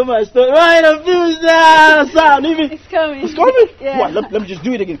don't know my story. Right up, leave me. It's coming. It's coming? Yeah. What? Let me just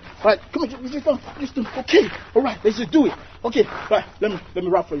do it again. Right, come on, just do it. Okay, alright, let's just do it. Okay, right, let me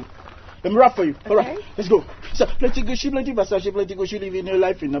rap for you. Alright, let's go. So, plenty Gucci, plenty Versace, plenty Gucci, living your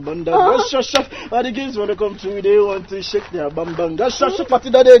life in abundance. Just shut. All the kids wanna come through, they want to shake their bum bum. Just shut, party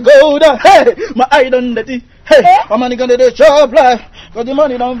that they go down. Hey, my eye done dirty. Hey, my money gonna do job life. Got the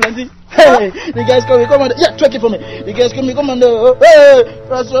money down plenty. Hey, the guys come on. Yeah, twerk it for me. The guys come on. Hey,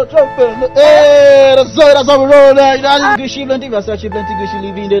 that's what trumpet. Hey, that's how we roll. Gucci, plenty Versace, plenty Gucci,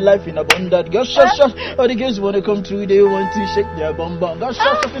 living their life in abundance. Just shut. All the kids wanna come through, they want to shake their bum bum. Just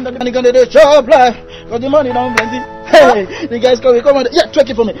shut, that the money gonna do job life. Got the money down plenty. Hey, the guys come on. Yeah,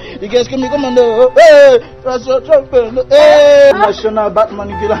 twerk it for me. The guys come on. Hey, that's what trumpet. Hey, national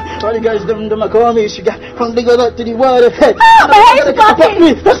Batman killer. All the guys them call me sugar. From the go to the water. Hey,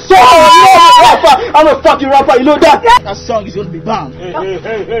 that's so. I'm a fucking rapper, you know that? That song is gonna be banned.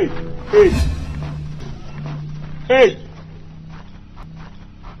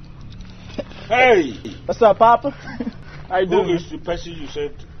 Hey! What's up, Papa? How you doing? Who is the person you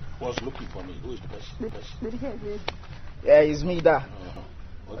said was looking for me? Who is the person? Yeah, it's me, Dad.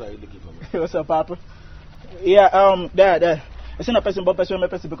 What are you looking for me? What's up, Papa? Yeah, Dad. I seen a person, because why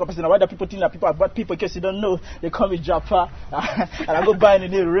the people think that people are bad people, in case you don't know, they call me Japa, and I go buy the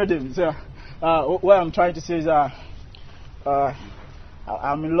new rhythm. So, what I'm trying to say is,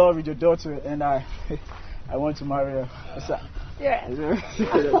 I'm in love with your daughter, and I want to marry her. What's up? Yeah.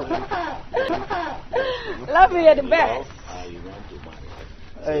 Love you, you're the best. I want to marry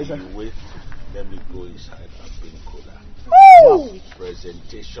her. So you wait, let me go inside and bring cola.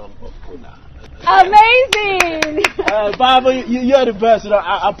 Presentation of cola. Amazing! Baba, you're the best.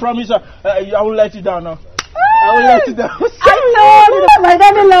 I promise I won't let you down now. I won't let you down. I know my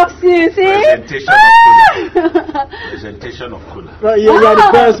daddy loves you, see? Presentation of cola. Right, you're the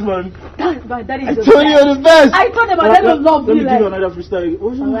best, man. My daddy is I told you you're the best. I told him my daddy loves you. Let me give you another freestyle.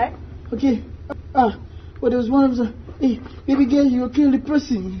 Alright. Okay. But there was one of them. Hey, baby girl, you kill the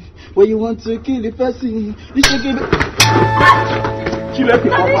person. When you want to kill the person, you should give it. She left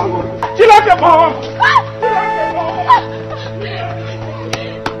your mom. She left your mom.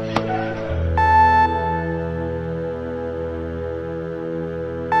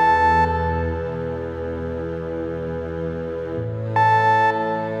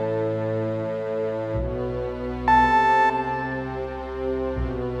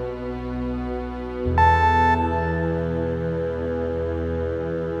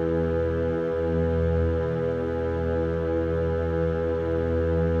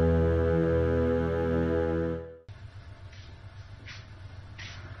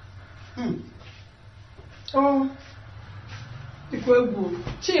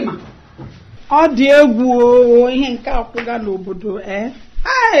 Chima, ọ dị egwu ihe nke akwụga n'obodo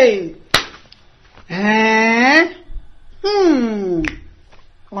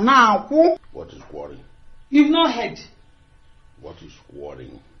ọ na-akwụ. What is quarrying? You've not heard. What is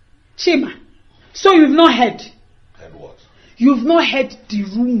quarrying? Chima, so you've not heard. Heard what? You've not heard the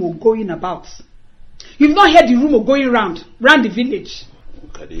rumor going about. You've not heard the rumor going round the village.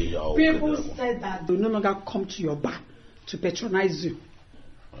 People said that they will no longer come to your bar to patronize you.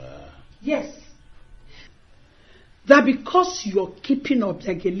 Yes. That because you're keeping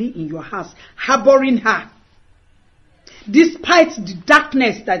Obiageli in your house, harboring her, despite the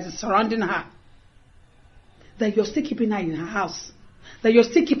darkness that is surrounding her, that you're still keeping her in her house, that you're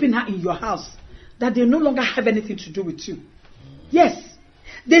still keeping her in your house, that they no longer have anything to do with you. Yes.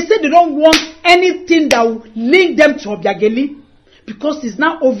 They say they don't want anything that will link them to Obiageli because it's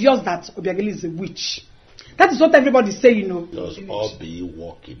now obvious that Obiageli is a witch. That is what everybody say, you know. Does Obi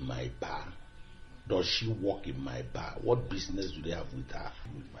work in my bar? Does she work in my bar? What business do they have with her?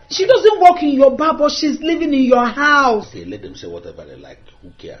 She doesn't work in your bar, but she's living in your house. Okay, let them say whatever they like.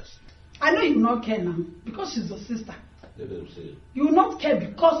 Who cares? I know you will not care now because she's your sister. Let them say. You will not care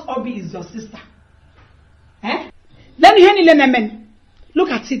because Obi is your sister. Eh? Let me hear you, look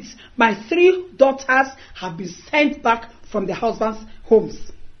at it. My 3 daughters have been sent back from their husbands'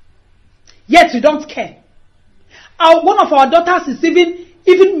 homes. Yet you don't care. One of our daughters is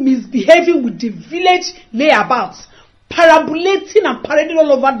even misbehaving with the village layabouts, parabolating and parading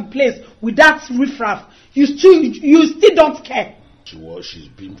all over the place with that riffraff. You still don't care. She's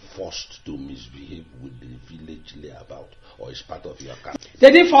been forced to misbehave with the village layabout, or it's part of your character.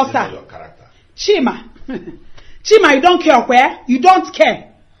 They didn't force her. Your character. Chima, Chima, you don't care where? You don't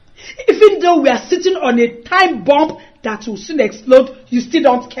care. Even though we are sitting on a time bomb that will soon explode, you still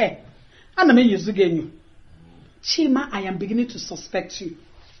don't care. And I mean, you. Chima, I am beginning to suspect you.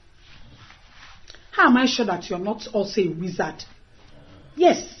 How am I sure that you're not also a wizard?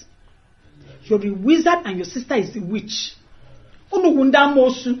 Yes. You're a wizard and your sister is a witch.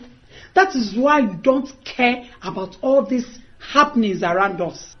 That is why you don't care about all these happenings around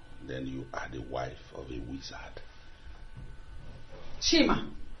us. Then you are the wife of a wizard. Chima,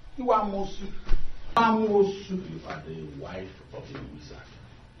 you are Mosu. You are the wife of a wizard.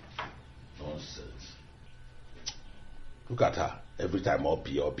 Nonsense. Look at her. Every time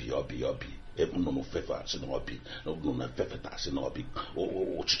Obi. No fefa, she no Obi. No fefa, she no Obi.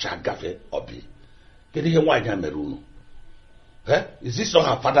 Oh, chicha gafe Obi. Can you hear why I'm Meruno? Eh? Is this not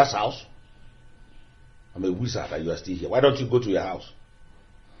her father's house? I'm a wizard and you are still here. Why don't you go to your house?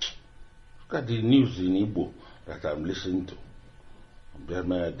 Look at the news in Igbo that I'm listening to. I'm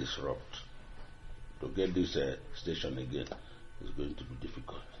very disrupt. To get this station again is going to be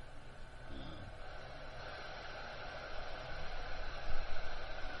difficult.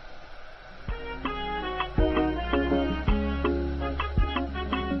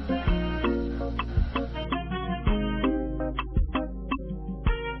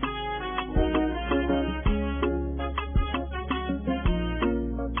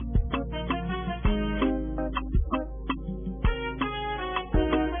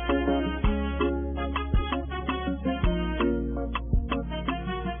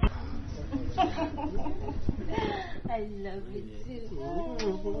 I love you too.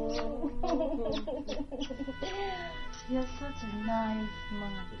 You're such a nice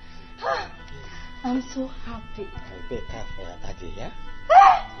man. I'm so happy. I buy a car for your daddy, yeah?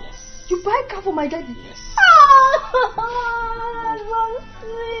 Yes. You buy a car for my daddy? Yes. Oh, so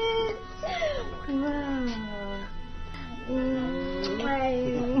sweet. Wow.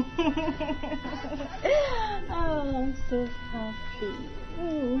 Oh, I'm so happy.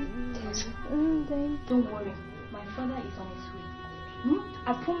 Don't worry, my father is on his way. I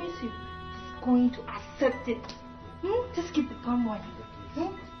promise you, he's going to accept it. Just keep the palm one.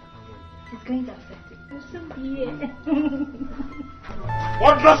 He's going to accept it. I'm so dear.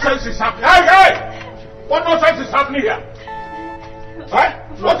 What nonsense is happening? Hey! What nonsense is happening here? Huh?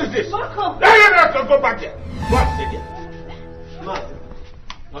 What is this? Marco! No, go back here. Go and stay there.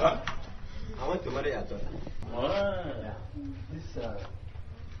 I want to marry your daughter. This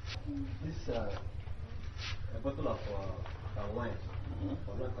a bottle of wine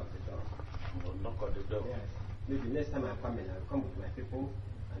for knock on the door. Knock on the door? Yes. Maybe next time I come in, I'll come with my people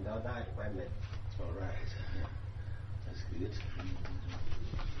and the other requirements. All right. That's good.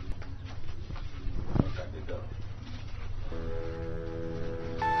 Knock at the door.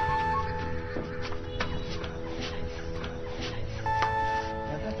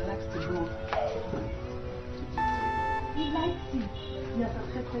 Your dad likes to go. He likes you. He has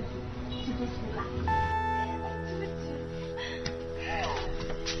accepted you. So just relax.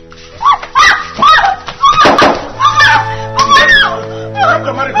 Come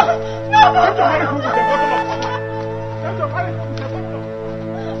to marry who? Come to marry who with a bottle of wine? Come to marry who with a bottle of wine?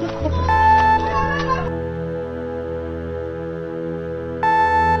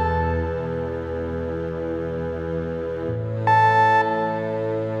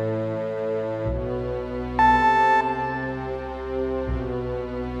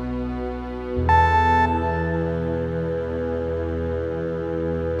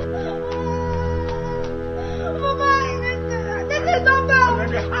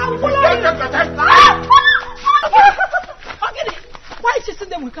 Why is she sitting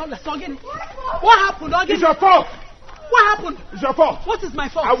there with Kalu? What happened? It's your fault. What happened? It's your fault. What is my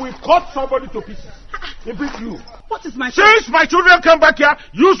fault? I will cut somebody to pieces. Even you. What is my fault? Since my children came back here,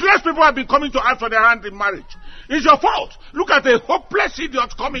 useless people have been coming to ask for their hand in marriage. It's your fault. Look at a hopeless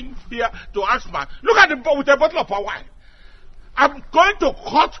idiot coming here to ask man. Look at him with a bottle of wine. I'm going to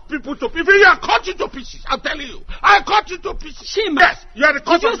cut people to pieces. You are cut into pieces. I'm telling you. I cut you to pieces. Shima. Yes, you are the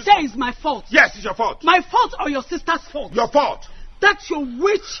cause. Did you say it's my fault? Yes, it's your fault. My fault or your sister's fault? Your fault. That's your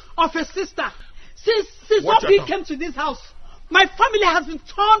witch of a sister. Since Obi came to this house, my family has been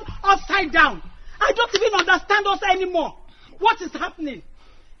turned upside down. I don't even understand us anymore. What is happening?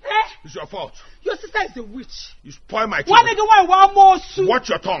 Eh? It's your fault. Your sister is a witch. You spoil my children. Watch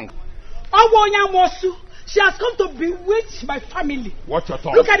your tongue. She has come to bewitch my family. Watch your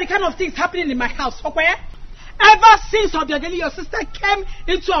tongue. Look at the kind of things happening in my house. Okay? Ever since your sister came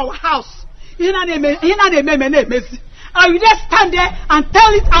into our house, I will just stand there and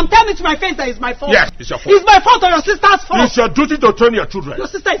tell it to my face that it's my fault. Yes, it's your fault. It's my fault or your sister's fault. It's your duty to train your children. Your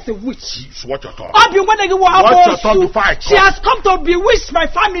sister is a witch. Watch your tongue. Watch your tongue before I cut. She has come to bewitch my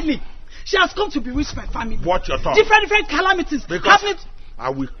family. She has come to bewitch my family. Watch your tongue. Different calamities happening. I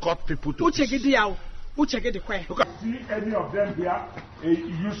will cut people to pieces. Look at see any of them here,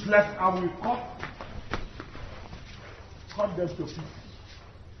 useless, I will cut them to pieces.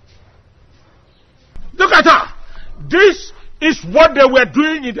 Look at her. This is what they were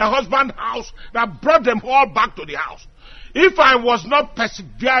doing in the husband's house that brought them all back to the house. If I was not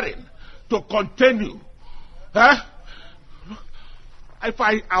persevering to continue, if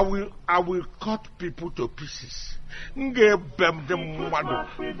I will cut people to pieces.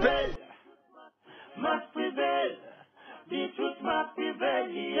 Must prevail. The truth must prevail.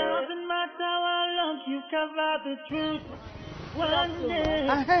 It doesn't matter how long you cover the truth. One day,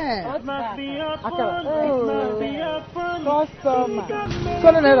 it must be your fault. It must be your fault.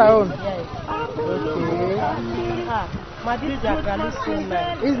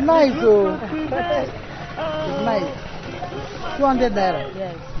 It's nice, oh. It's nice. 200 naira.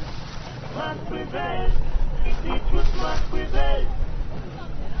 Yes. Must prevail. The truth must prevail.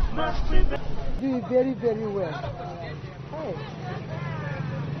 Must prevail. Do it very, very well. Hey.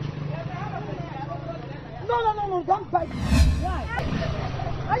 No, don't bite. Why?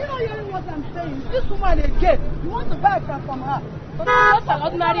 Are you not hearing what I'm saying? This woman again, you want to buy akara from her. But that's an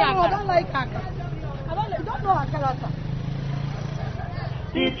ordinary I akara. don't like akara. You don't know her character.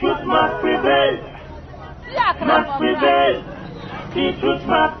 The truth must prevail. Must prevail. The truth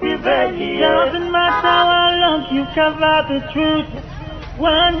must prevail. It doesn't matter how long you cover the truth.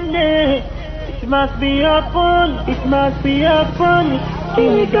 One day, it must be upon. It must be upon.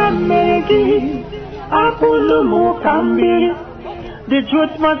 The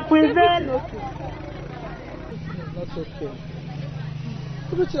truth must prevail. Not okay.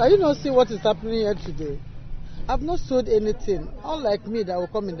 Are you not seeing what is happening here today? I've not sold anything. Unlike me that will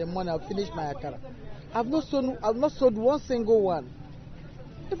come in the morning, I'll finish my akara. I've not sold one single one.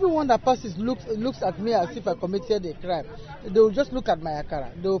 Everyone that passes looks at me as if I committed a crime. They will just look at my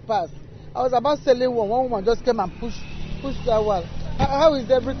akara. They will pass. I was about selling one. One woman just came and pushed that one. How is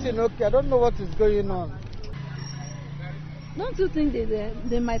everything okay? I don't know what is going on. Don't you think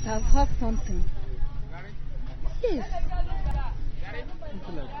they might have heard something? Yes.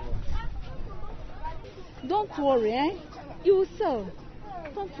 Don't worry, eh? You will sell.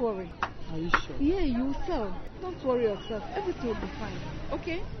 Don't worry. Are you sure? Yeah, you will sell. Don't worry yourself. Everything will be fine.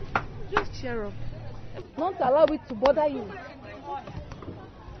 Okay? Just cheer up. Don't allow it to bother you.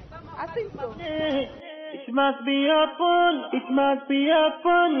 I think so. It must be upon. It must be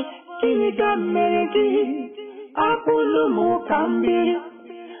upon.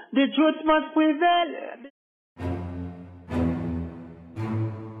 The truth must prevail.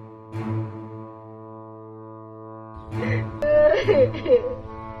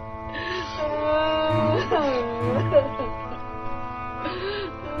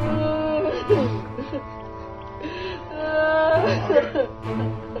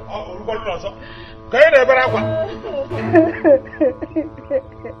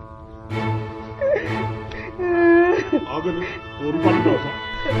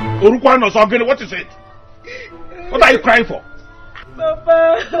 What is it? What are you crying for?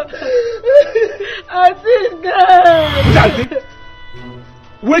 Papa, Auntie is dead. Which auntie?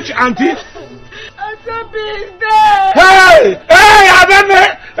 Which auntie? Auntie is dead. Hey! Hey!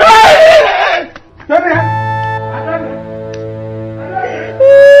 Adane! Hey!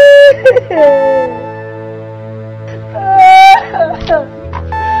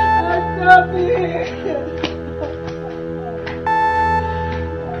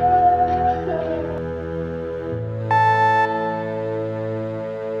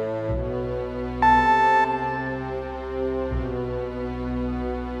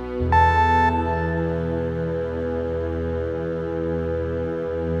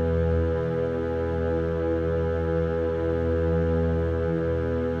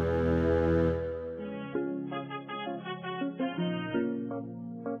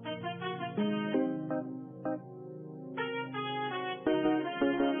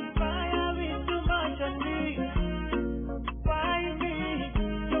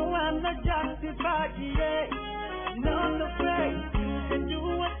 party, yeah. Not afraid. You can do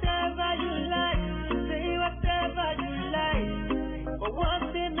whatever you like. Say whatever you like. But one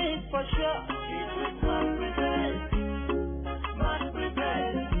thing is for sure. The truth must prevail. Must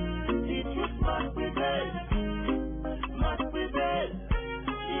prevail. The truth must prevail. Must prevail.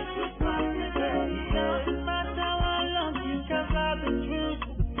 The truth must prevail. No matter how long you cover the truth,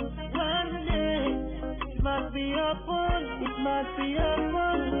 one day it must be open. It must be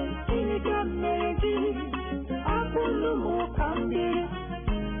open.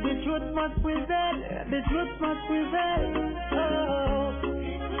 The truth must prevail. The truth must prevail. Oh, the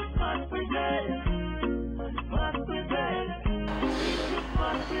truth must prevail. Must prevail. The truth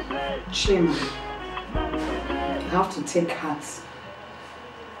must prevail. Chima, you have to take heart.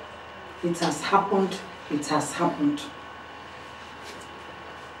 It has happened. It has happened.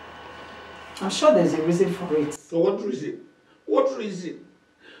 I'm sure there's a reason for it. So what reason? What reason?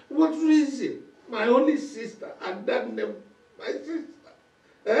 What reason? My only sister, and that name, my sister.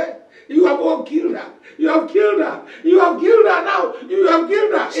 Eh? You have all killed her. You have killed her. You have killed her now. You have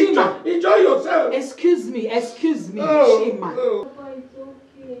killed her. Enjoy yourself. Excuse me, Chima.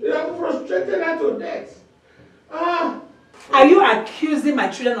 You have frustrated her to death. Ah. Are you accusing my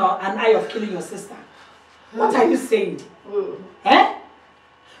children and I of killing your sister? What are you saying? Eh?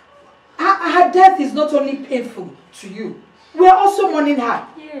 Her death is not only painful to you, we are also mourning her.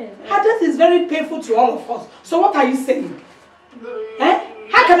 Yeah. Her death is very painful to all of us. So what are you saying? Eh?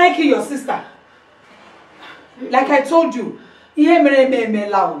 How can I kill your sister? Like I told you, it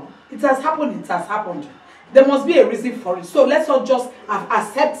has happened, it has happened. There must be a reason for it. So let's not just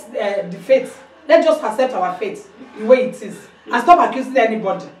accept the fate. Let's just accept our fate the way it is. And stop accusing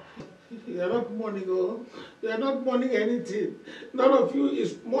anybody. You are not mourning, oh. You are not mourning anything. None of you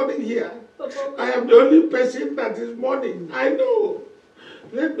is mourning here. I am the only person that is mourning. I know.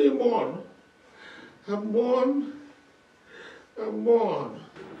 Let me mourn. I mourn. I mourn.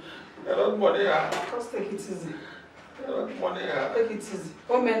 You are not mourning here. Just take it easy. You are not mourning here. Take it easy.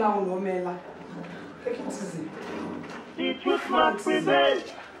 Omela. Take it easy. The truth must prevail.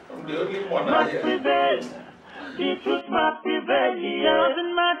 I'm the only mourner Must here. prevail. The truth must prevail. It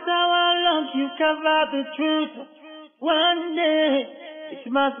doesn't matter how long you cover the truth. One day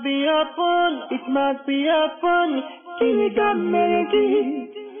it must be open. It must be open.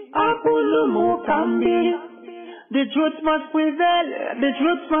 The truth must prevail. The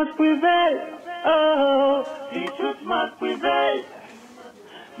truth must prevail. Oh, the truth must prevail.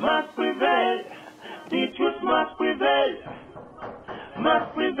 Must prevail. The truth must prevail.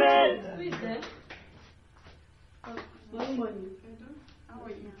 Must prevail. Good morning. How are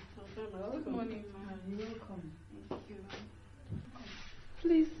you? Good morning, ma'am. You're welcome. Thank you.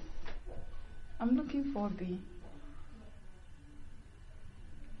 Please, I'm looking for the...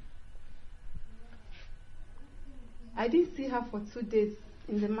 I didn't see her for 2 days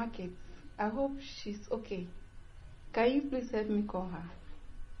in the market. I hope she's okay. Can you please help me call her?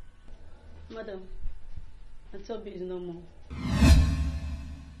 Madam, Atobi is no more.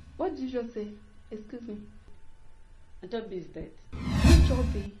 What did you just say? Excuse me. Atobi is dead. Which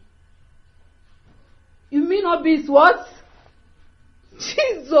Obi? You mean Obi is what?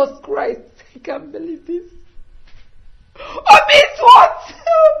 Jesus Christ, I can't believe this. Obi is what?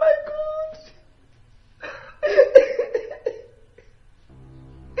 Oh my God.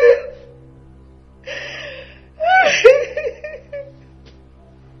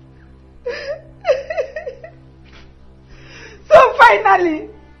 So finally,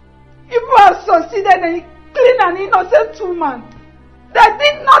 people have succeeded in killing an innocent woman that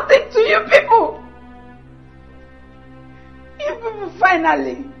did nothing to you people. You people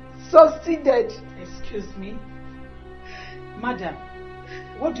finally succeeded. Excuse me? Madam,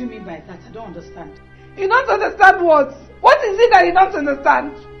 what do you mean by that? I don't understand. You don't understand what? What is it that you don't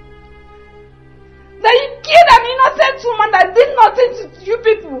understand? That you killed an innocent woman that did nothing to you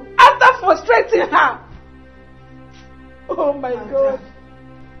people after frustrating her. Oh my God.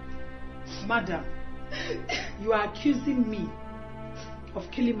 Madam, you are accusing me of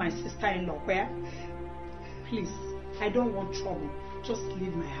killing my sister-in-law. Where? Please, I don't want trouble. Just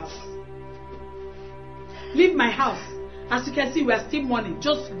leave my house. Leave my house. As you can see, we are still mourning.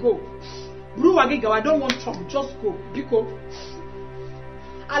 Just go. Bru Wagigawa, I don't want trouble. Just go. Biko.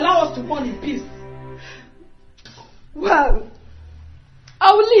 Allow us to mourn in peace. Well,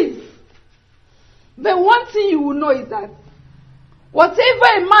 I will leave. But one thing you will know is that whatever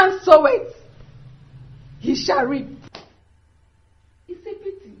a man soweth, he shall reap. It's a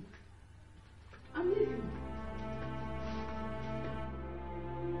pity. I'm leaving.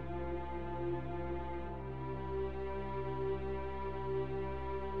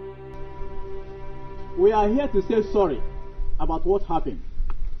 we are here to say sorry about what happened.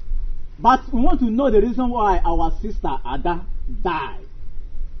 But we want to know the reason why our sister Ada died.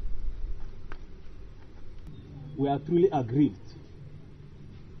 We are truly aggrieved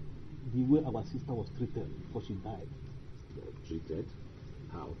the way our sister was treated before she died. Treated?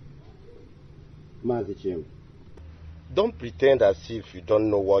 How? Mazi, don't pretend as if you don't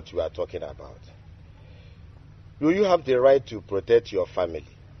know what you are talking about. You have the right to protect your family.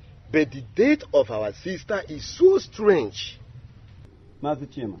 But the death of our sister is so strange. Mazi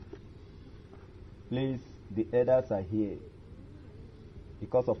Chima, please, the elders are here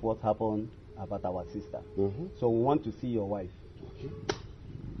because of what happened about our sister. So we want to see your wife. Okay.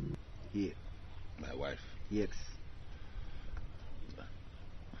 Here. My wife? Yes.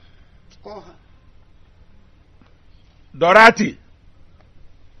 Call her. Dorothy!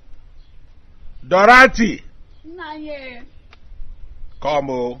 Dorothy! Naye. Come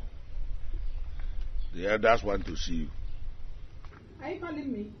on. The elders want to see you. Are you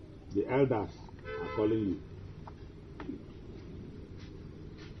calling me? The elders are calling you.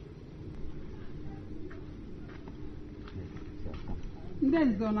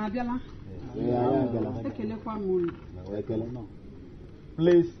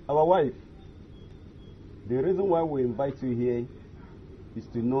 Please, our wife, the reason why we invite you here is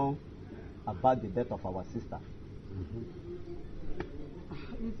to know about the death of our sister.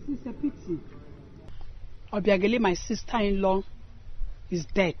 It's a pity. Obiageli, my sister-in-law, is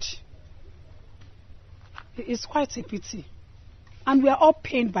dead. It's quite a pity. And we are all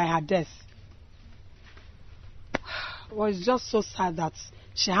pained by her death. Well, it's just so sad that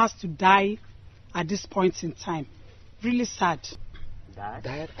she has to die at this point in time. Really sad.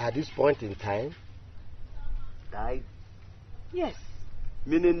 Died at this point in time? Died? Yes.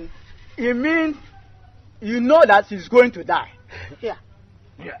 Meaning, you mean you know that she's going to die? Yeah.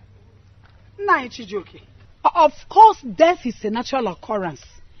 Yeah. Nah, Chijoke. Of course, death is a natural occurrence.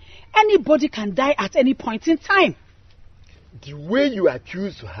 Anybody can die at any point in time. The way you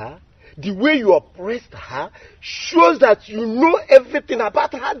accuse her, the way you oppressed her, shows that you know everything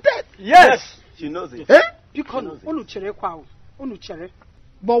about her death. Yes, she knows it. Eh?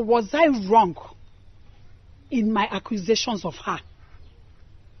 But was I wrong in my accusations of her?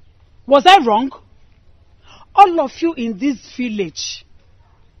 Was I wrong? All of you in this village,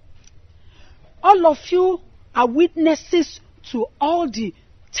 all of you are witnesses to all the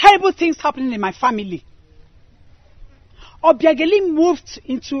terrible things happening in my family. Obiageli moved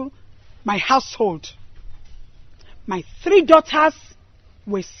into my household. My 3 daughters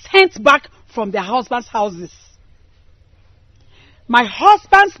were sent back from their husbands' houses. My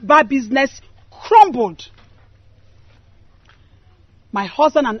husband's bar business crumbled. My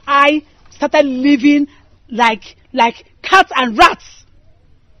husband and I started living like cats and rats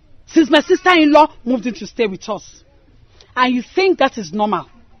since my sister-in-law moved in to stay with us. And you think that is normal?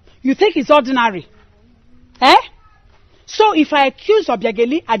 You think it's ordinary? Eh? So if I accuse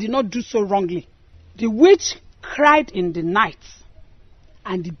Obiageli, I did not do so wrongly. The witch cried in the night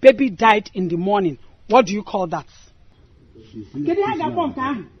and the baby died in the morning. What do you call that?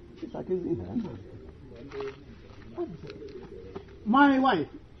 My wife,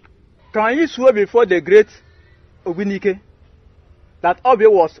 can you swear before the great Obinike that Obi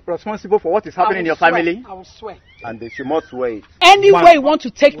was responsible for what is happening in your family? I will swear. And she must swear it. Anywhere you want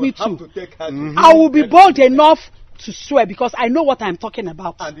to take me to, I will be bold enough to swear because I know what I'm talking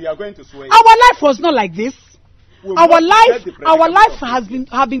about. And you are going to swear it. Our life was not like this. Our life has been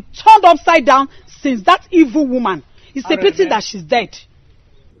turned upside down since that evil woman. It's a pity that she's dead.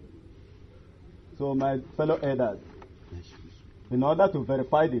 So my fellow elders, in order to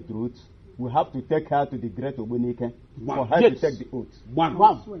verify the truth, we have to take her to the great Obunike for her to take the oath. One.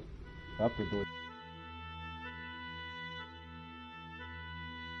 We have to do it.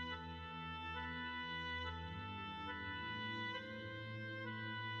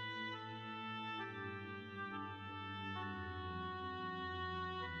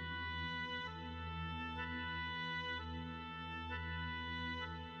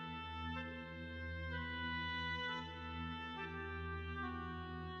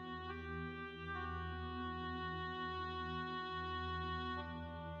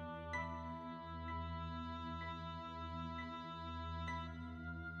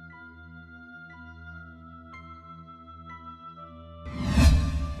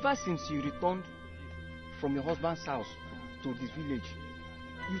 Ever since you returned from your husband's house to this village,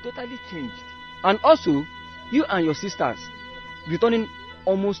 you totally changed. And also, you and your sisters returning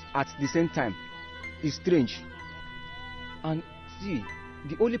almost at the same time is strange. And see,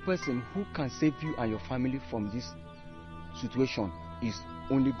 the only person who can save you and your family from this situation is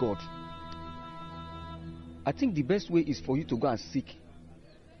only God. I think the best way is for you to go and seek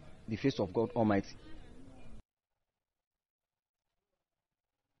the face of God Almighty.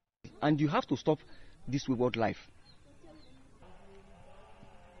 And you have to stop this wayward life.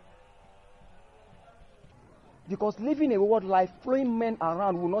 Because living a wayward life, following men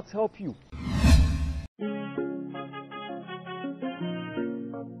around will not help you.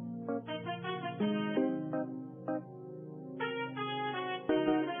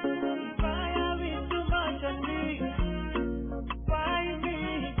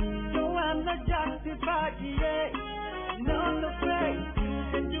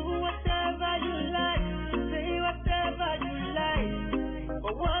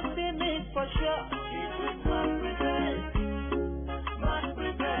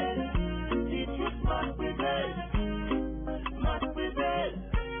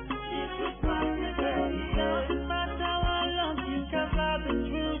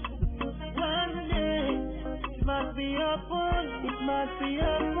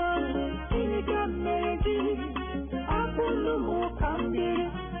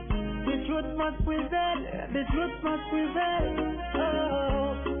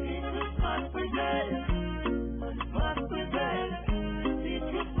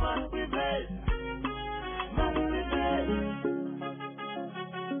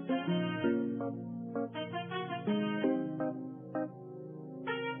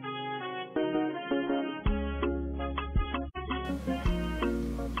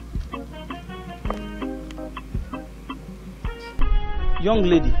 Young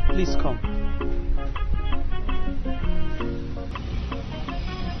lady, please come.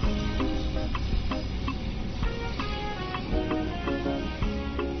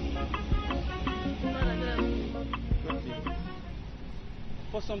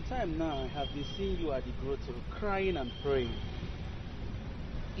 For some time now, I have been seeing you at the grotto, crying and praying.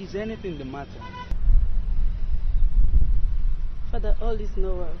 Is anything the matter? Father, all is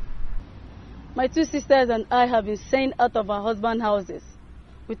no well. My two sisters and I have been sent out of our husband's houses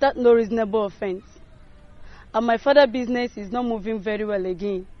without no reasonable offense. And my father's business is not moving very well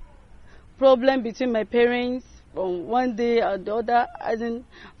again. Problem between my parents from one day or the other, as in,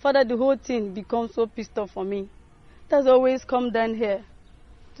 Father, the whole thing becomes so pissed off for me. It has always come down here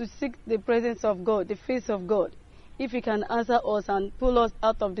to seek the presence of God, the face of God, if He can answer us and pull us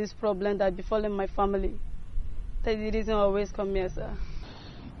out of this problem that befallen my family. That's the reason I always come here, sir.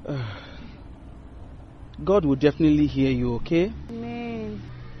 God will definitely hear you, okay? Amen.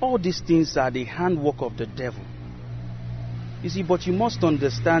 All these things are the handwork of the devil. You see, but you must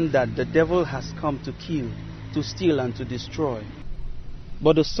understand that the devil has come to kill, to steal, and to destroy.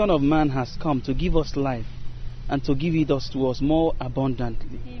 But the Son of Man has come to give us life and to give it to us more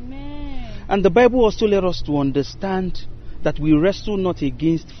abundantly. Amen. And the Bible also let us to understand that we wrestle not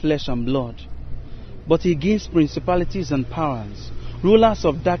against flesh and blood, but against principalities and powers, rulers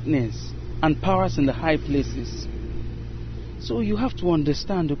of darkness, and powers in the high places. So you have to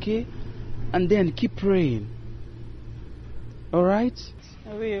understand, okay? And then keep praying. Alright?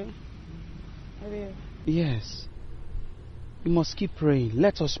 I will. I will. Yes. You must keep praying.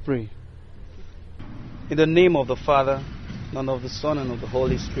 Let us pray. In the name of the Father, and of the Son, and of the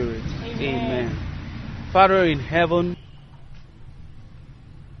Holy Spirit. Amen. Amen. Father in heaven,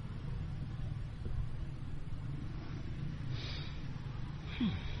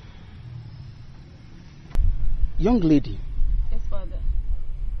 young lady. Yes, Father.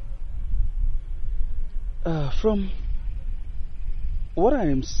 From what I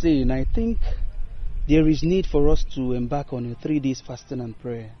am saying, I think there is need for us to embark on a 3 days fasting and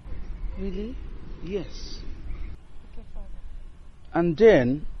prayer. Really? Yes. Okay, Father. And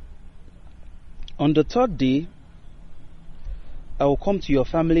then, on the 3rd day, I will come to your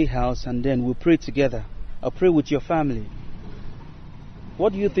family house and then we'll pray together. I'll pray with your family.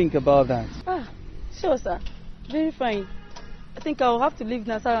 What do you think about that? Sure, sir. Very fine. I think I'll have to leave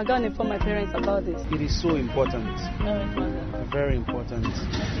now, sir, and go and inform my parents about this. It is so important. Alright, Father. Very important.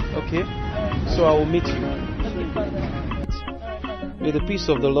 Okay? So I will meet you. Okay, Father. Alright, Father. May the peace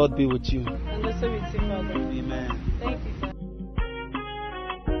of the Lord be with you. And also with you, Father. Amen. Thank you, sir.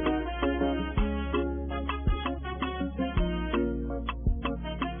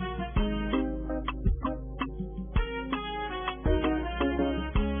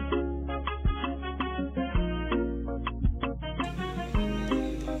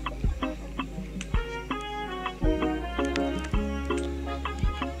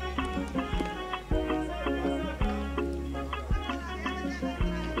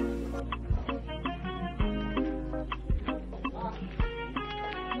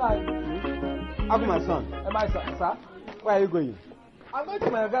 Aku, my son. My son, sir, Where are you going? I went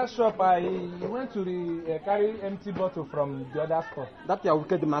to my gas shop. I went to carry empty bottle from the other store. That your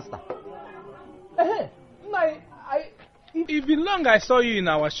wicked master. Hey, it's been long I saw you in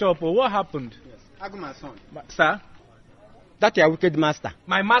our shop. What happened? Yes, Agu, my son. Sir? That your wicked master.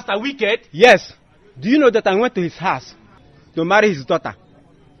 My master wicked? Yes. Do you know that I went to his house to marry his daughter?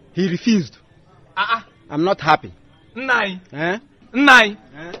 He refused. I'm not happy. Nai. Eh? Nai.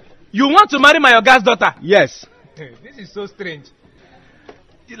 Eh? You want to marry my Oga's daughter? Yes. This is so strange.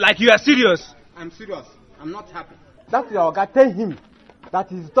 Like you are serious? I'm serious. I'm not happy. That your Oga tell him that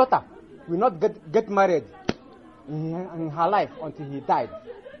his daughter will not get married in her life until he died.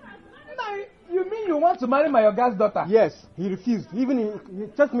 Nai, you mean you want to marry my Oga's daughter? Yes. He refused. Even he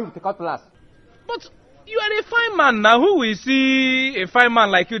chased me with a cutlass. But you are a fine man now. Who will see a fine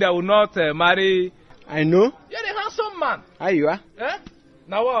man like you that will not marry? I know. You're a handsome man. Are you? Eh?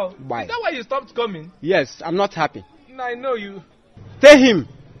 Now, wow. Why? Is that why you stopped coming? Yes, I'm not happy. I know you. Tell him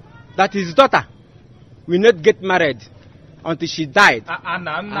that his daughter will not get married until she died. I'm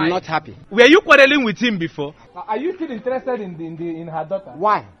not happy. Were you quarreling with him before? Are you still interested in her daughter?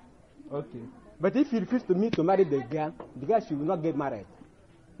 Why? Okay. But if he refuses to marry the girl she will not get married.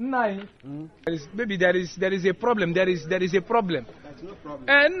 Nai. Maybe there is a problem. There is a problem. That's no problem.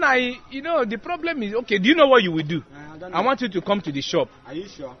 And Nai, you know, the problem is, okay, do you know what you will do? I want you to come to the shop. Are you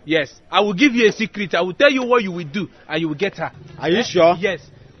sure? Yes. I will give you a secret. I will tell you what you will do and you will get her. Are you sure? Yes.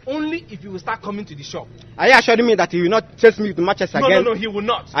 Only if you will start coming to the shop. Are you assuring me that he will not chase me to matches again? No, he will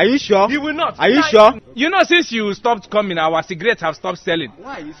not. Are you sure? He will not. Are you sure? You know, since you stopped coming, our cigarettes have stopped selling.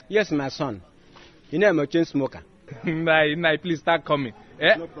 Why? Yes, my son. You know I'm a chain smoker. Nai, please start coming.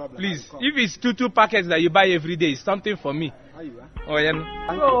 Eh? No problem. Please, if it's two packets that you buy every day, it's something for me. Are you? Oh, yeah.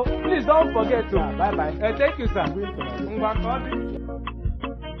 So, please don't forget to. Bye-bye. Thank you, sir.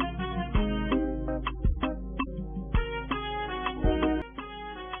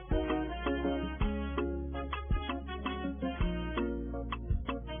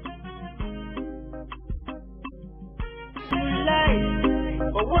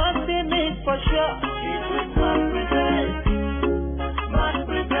 But one thing is for sure, Jesus must prevail. Must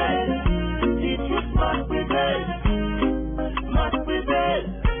prevail. Jesus must prevail. Must prevail.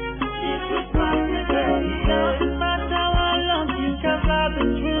 Jesus must prevail. It doesn't matter how long you cover the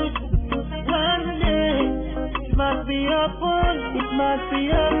truth. One day it must be open. It must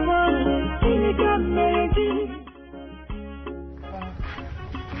be open. In the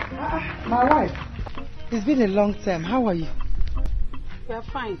My wife, it's been a long time. How are you? We are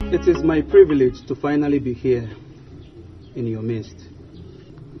fine. It is my privilege to finally be here in your midst.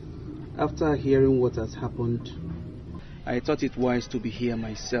 After hearing what has happened, I thought it wise to be here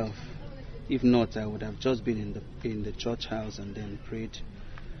myself. If not, I would have just been in the church house and then prayed,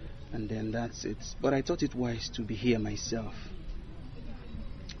 and then that's it. But I thought it wise to be here myself.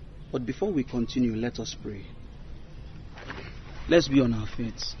 But before we continue, let us pray. Let's be on our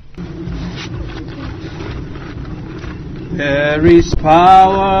feet. There is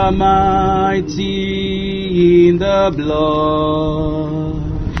power mighty in the blood.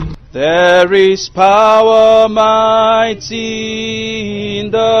 There is power mighty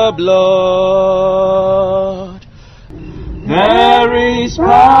in the blood. There is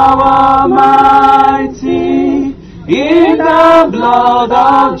power mighty in the blood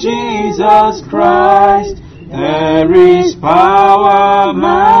of Jesus Christ. There is power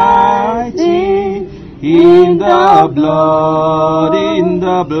mighty in the blood, in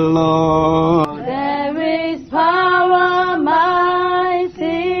the blood. There is power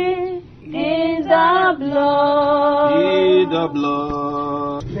mighty in the blood. In the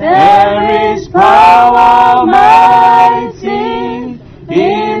blood. There is power mighty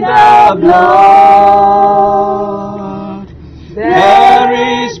in the blood. There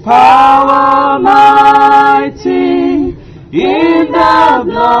is power mighty in the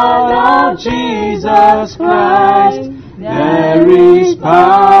blood of Jesus Christ. There is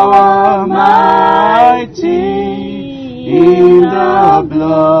power mighty in the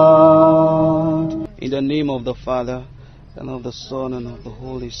blood. In the name of the Father, and of the Son, and of the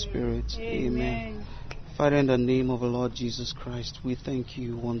Holy Spirit. Amen. Father, in the name of the Lord Jesus Christ, we thank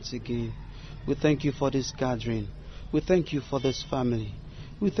you once again. We thank you for this gathering. We thank you for this family.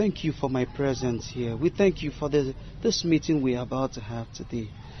 We thank you for my presence here. We thank you for this meeting we are about to have today.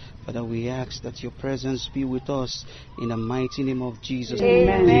 Father, we ask that your presence be with us in the mighty name of Jesus.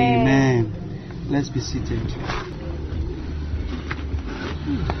 Amen. Amen. Let's be seated.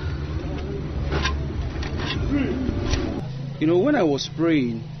 You know, when I was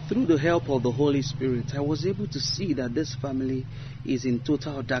praying, through the help of the Holy Spirit, I was able to see that this family is in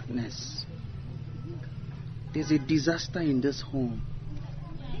total darkness. There's a disaster in this home.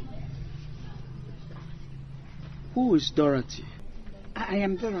 Who is Dorothy? I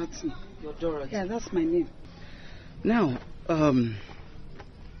am Dorothy. You're Dorothy? Yeah, that's my name. Now,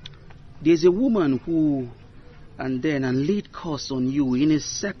 there's a woman who and laid curse on you in a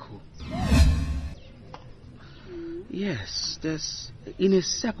circle. Yes, in a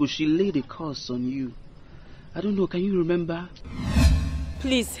circle she laid a curse on you. I don't know, can you remember?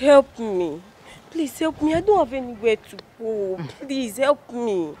 Please help me. Please help me. I don't have anywhere to go. Please help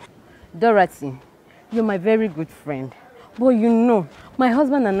me. Dorothy, you're my very good friend. But you know, my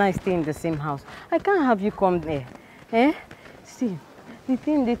husband and I stay in the same house. I can't have you come there. See,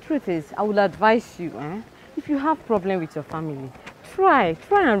 the truth is, I would advise you, if you have problem with your family, try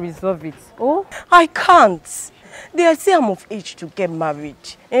and resolve it. Oh? I can't. They say I'm of age to get married.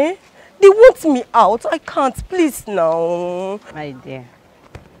 They want me out. I can't. Please now. My dear.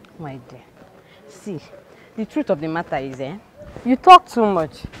 See, the truth of the matter is, you talk too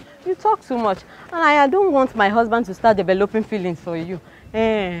much. You talk too much. And I don't want my husband to start developing feelings for you.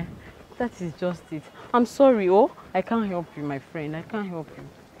 That is just it. I'm sorry, oh. I can't help you, my friend. I can't help you.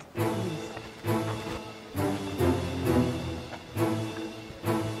 Please.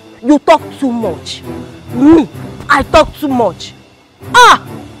 You talk too much. Me, I talk too much.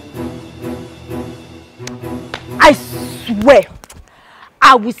 I swear,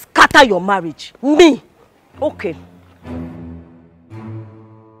 I will scatter your marriage. Me. Okay.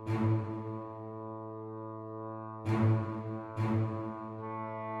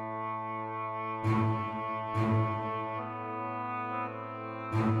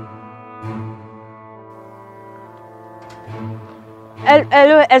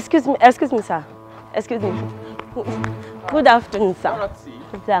 Hello, excuse me, sir. Excuse me. Good afternoon, sir.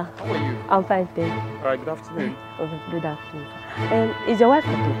 Sir. How are you? I'm fine, thank you. All right, good afternoon. Good afternoon. Is your wife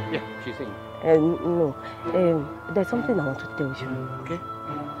okay? Yeah, she's in. No. There's something I want to tell you. Okay.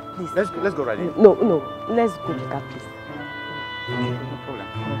 Please. Let's go right in. No. Let's go to that place. Okay, no problem.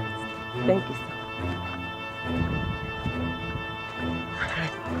 Thank you, sir.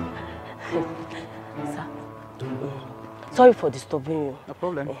 Sir. Sorry for disturbing you. No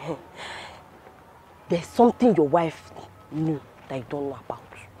problem. There's something your wife knew that you don't know about.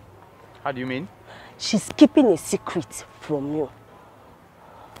 How do you mean? She's keeping a secret from you.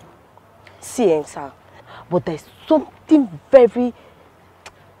 See, sir, but there's something very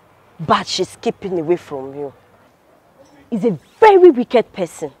bad she's keeping away from you. He's a very wicked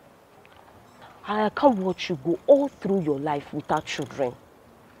person. I can't watch you go all through your life without children.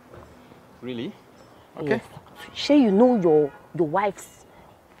 Really? Okay. Yes. Sure, you know your wife's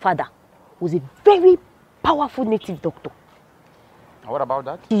father was a very powerful native doctor. What about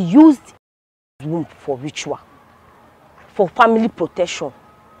that? He used his womb for ritual, for family protection.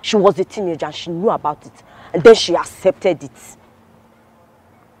 She was a teenager and she knew about it. And then she accepted it.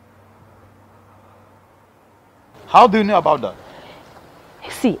 How do you know about that?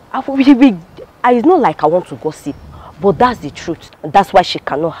 See, it's not like I want to gossip, but that's the truth. And that's why she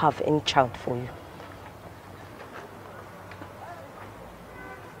cannot have any child for you.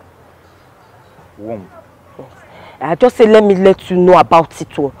 Womb. Yes. I just say let me let you know about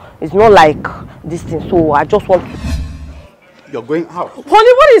it all. It's not like this thing, so I just want to... You're going out. Honey,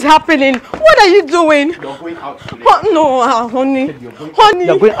 what is happening? What are you doing? You're going out today. No, honey. Honey,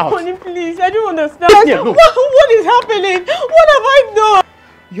 you're going out. Honey, please, I don't understand. Here, no. What is happening? What have I done?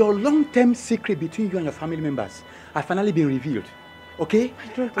 Your long-term secret between you and your family members has finally been revealed. Okay?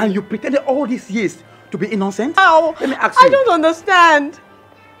 And you pretended all these years to be innocent? How? Let me ask you. I don't understand.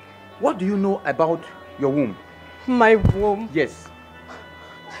 What do you know about your womb? My womb? Yes.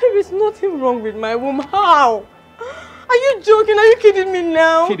 There is nothing wrong with my womb. How? Are you joking? Are you kidding me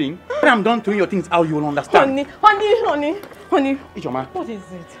now? Kidding? When I'm done throwing your things out, you will understand. Honey. Ijoma. What is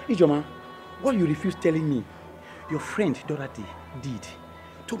it? Ijoma, what you refuse telling me, your friend Dorothy did.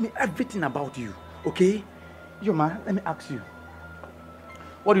 Told me everything about you. Okay? Ijoma, let me ask you.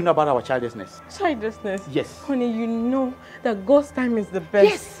 What do you know about our childlessness? Childlessness? Yes. Honey, you know that God's time is the best.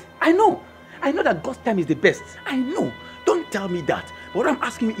 Yes, I know. I know that God's time is the best. I know. Don't tell me that. But what I'm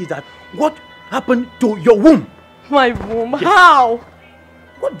asking you is that what happened to your womb? My womb? Yes. How?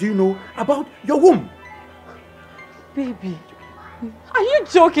 What do you know about your womb? Baby, are you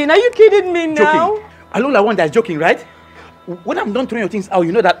joking? Are you kidding me now? Joking. I look like one that's joking, right? When I'm done throwing your things out,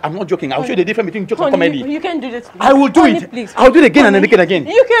 you know that I'm not joking. I'll show you the difference between joke and comedy. You can't do this to me. I will do it. Please. I'll do it again and again.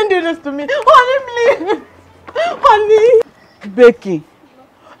 You can't do this to me. Honey, please. Honey. Becky,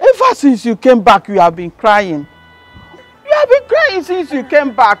 ever since you came back, you have been crying. You have been crying since you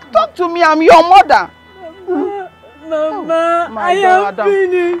came back. Talk to me, I'm your mother. Mama, I am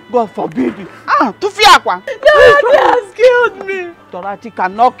finished. God forbid you. I Tufiakwa. Dorothy has killed me. Dorothy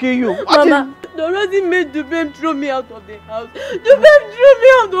cannot kill you. Mama, Dorothy made Dubem throw me out of the house. Dubem threw me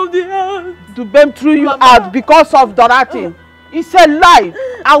out of the house. Dubem threw you out because of Dorothy. It's a lie.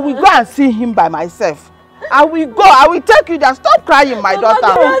 I will go and see him by myself. I will go. I will take you there. Stop crying, my daughter.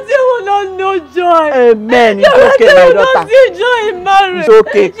 Dorothy will not know joy. Amen. It's okay, my daughter. Dorothy will not see joy in marriage. It's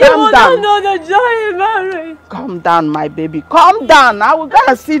okay. Calm down. She will not know the joy in marriage. Calm down, my baby. Calm down. I will go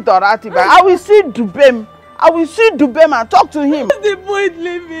and see Dorothy. I will see Dubem. I will see Dubem and talk to him. What's the point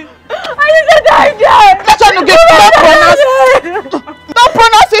living? I need to die there. Don't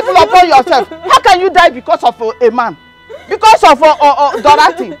pronounce it upon yourself. How can you die because of a man? Because of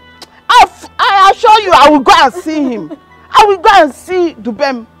Dorothy? I assure you, I will go and see him. I will go and see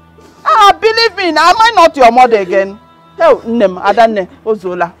Dubem. Believe me, am I not your mother again? Oh, Nem, Adane,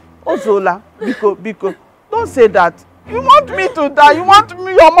 Ozola, Biko. Don't say that. You want me to die. You want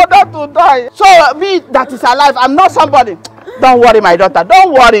me, your mother, to die. So me that is alive, I'm not somebody. Don't worry, my daughter.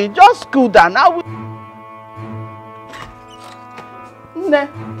 Don't worry. Just cool down. I will. No!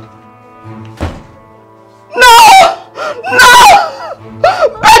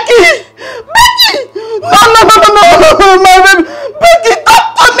 Becky! No, my baby! Becky, talk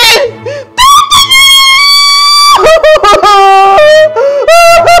to me! Talk to me! No!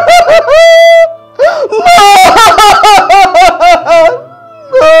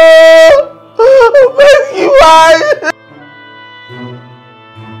 Becky, why?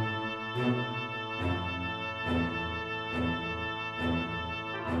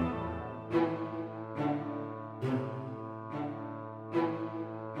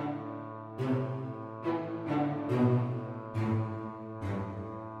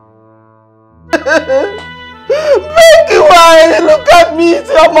 Becky, why? Look at me, it's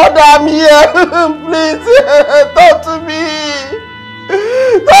your mother, I'm here. Please, talk to me.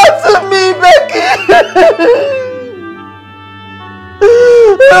 Talk to me, Becky.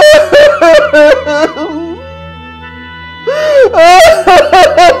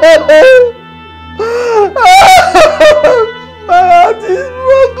 My heart is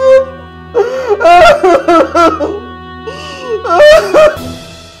broken.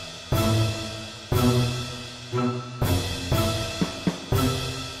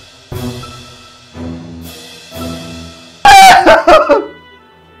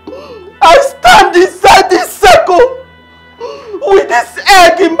 I stand inside this circle with this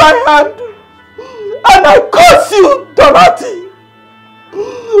egg in my hand, and I curse you, Dorothy,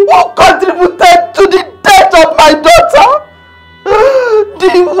 who contributed to the death of my daughter.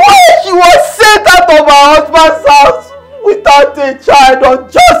 The way she was sent out of her husband's house without a child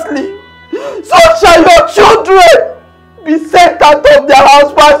unjustly, so shall your children be sent out of their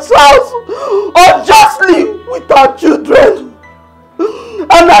husband's house unjustly without children.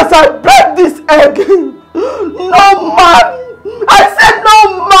 And as I break this egg, no man, I said no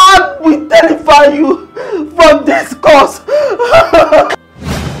man will deliver you from this curse.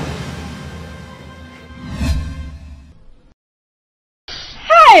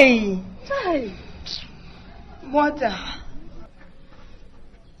 Hey! Hey! Mother!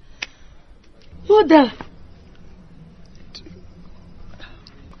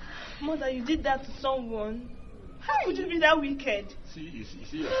 Mother, you did that to someone. How could you be that wicked? See.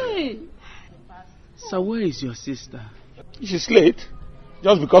 Hey! So where is your sister? She's late.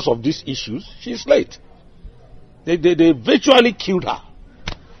 Just because of these issues, she's late. They virtually killed her.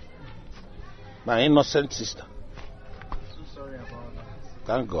 My innocent sister. So sorry about that.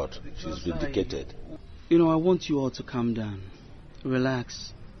 Thank God, she's vindicated. You know, I want you all to calm down.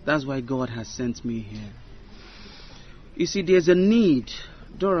 Relax. That's why God has sent me here. You see, there's a need.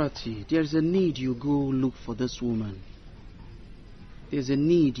 Dorothy, there's a need you go look for this woman. There's a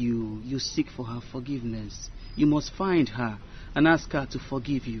need you seek for her forgiveness. You must find her and ask her to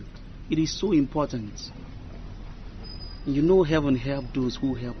forgive you. It is so important. You know heaven help those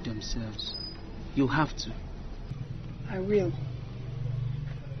who help themselves. You have to. I will.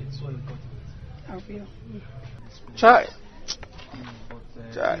 It's so important. I will. Chai.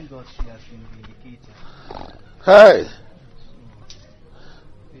 Thank God she has been vindicated. Hey.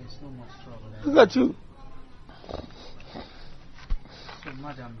 There's no much trouble. Look at you. So,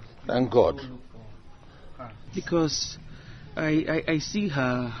 madam, thank God. Because I see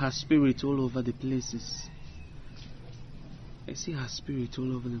her spirit all over the places. I see her spirit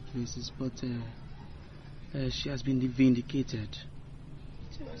all over the places, but she has been vindicated.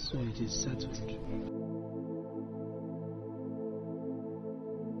 So it is settled.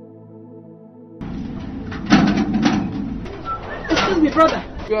 Excuse me, brother.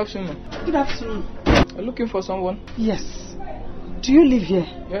 Good afternoon. Good afternoon. You're looking for someone? Yes. Do you live here?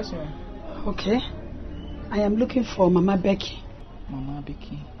 Yes, ma'am. Okay. I am looking for Mama Becky. Mama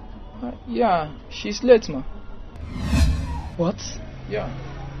Becky? Yeah, she's late, ma. What? Yeah.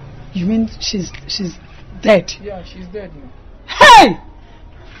 You mean she's dead? Yeah, she's dead, ma. Hey!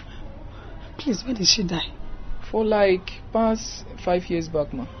 Please, when did she die? For like past 5 years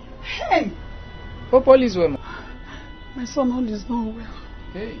back, ma. Hey! Hope all is well, ma. My son, all is not well.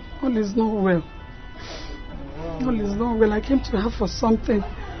 Hey. All is not well. All is not well. I came to her for something.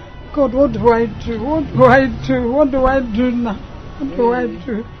 God, what do I do? What do I do? What do I do now? What do I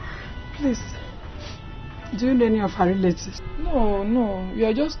do? Please. Do you know any of her relatives? No, we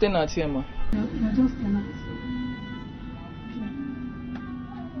are just staying at here, ma. We are just staying at here.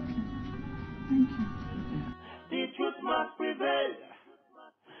 Thank you. The truth must prevail.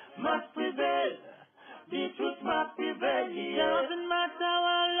 Must prevail. The truth must prevail. It doesn't matter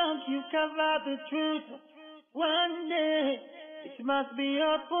how long you cover the truth. One day, it must be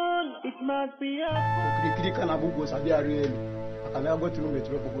open. It must be open. Kirikiri na bugo sabi ari elu. Akana go tunu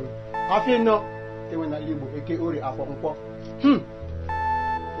metro bugo. Afi no ewe na libo eke ori afọ nkwo.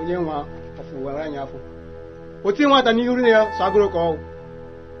 Onye nwa ofu wara anya afọ. Oti nwata ni yuri ya sagoro ko.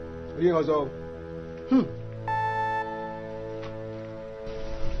 Ori ozo.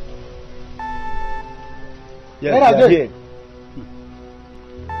 Yes, they are here.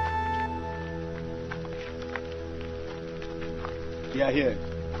 They are here.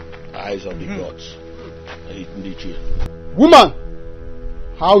 Eyes of the gods. Woman,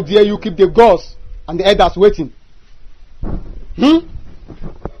 how dare you keep the gods and the elders waiting? I'm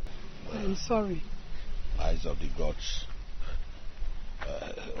sorry. Eyes of the gods.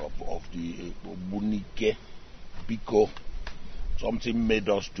 Of the Bunike Biko. Something made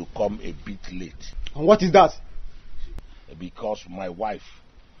us to come a bit late. And what is that? Because my wife,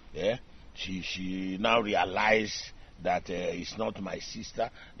 she now realized that it's not my sister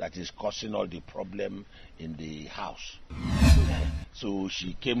that is causing all the problem in the house. So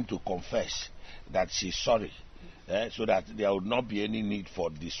she came to confess that she's sorry, so that there would not be any need for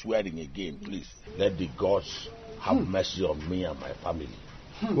the swearing again. Please, let the gods have mercy on me and my family.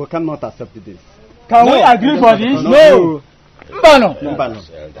 We cannot accept this. Can we agree for this? No.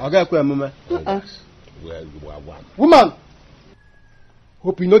 Woman,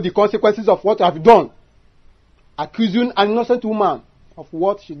 hope you know the consequences of what you have done. Accusing an innocent woman of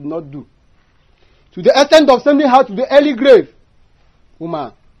what she did not do. To the extent of sending her to the early grave.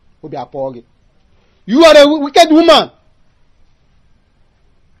 Woman, you are a wicked woman.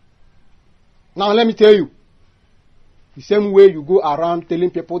 Now let me tell you. The same way you go around telling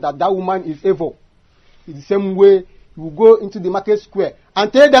people that woman is evil. It's the same way you go into the market square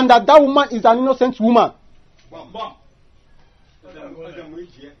and tell them that woman is an innocent woman.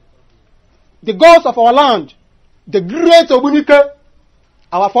 The gods of our land, the great Obunike,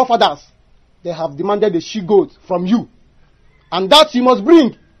 our forefathers, they have demanded the she-goat from you. And that you must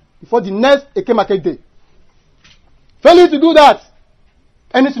bring before the next Eke market day. Failing to do that,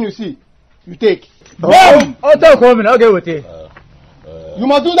 anything you see, you take. Boom! I'll get with it. You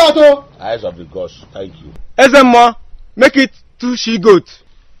must do that, oh! Eyes of the gods, thank you. Ezema, make it 2 she-goats.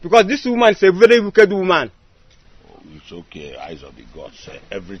 Because this woman is a very wicked woman. It's okay, eyes of the gods.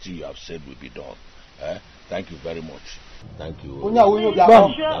 Everything you have said will be done. Thank you very much. Thank you. Now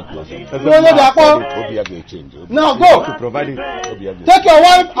go. Take your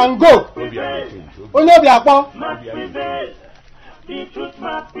wife and go. The truth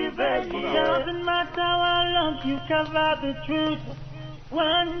must prevail. It doesn't matter how long you cover the truth.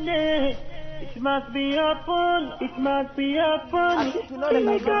 One day it must be open. It must be open. It's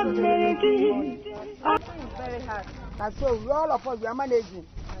very hard. And so all of us, we are managing.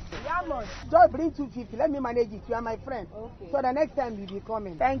 Just bring 250. Let me manage it. You are my friend. Okay. So the next time you'll be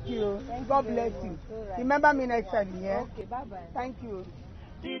coming. Thank you. God bless you. Right. Remember me next time, yeah? Okay, bye-bye. Thank you.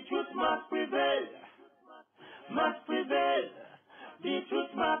 The truth must prevail. Must prevail. The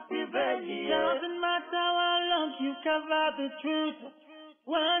truth must prevail. It doesn't matter how long you cover the truth.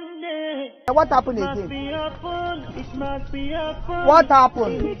 One day. What happened again? It must be open. It must be open. What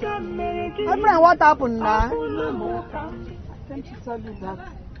happened? My friend, what happened now? I came to tell you that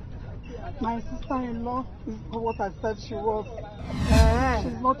my sister-in-law is what I said she was.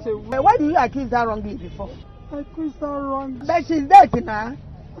 She's not a woman. Why do you accuse her wrongly before? I accused her wrongly. But she's dead now.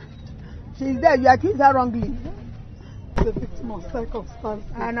 She's dead. You accuse her wrongly. The victim of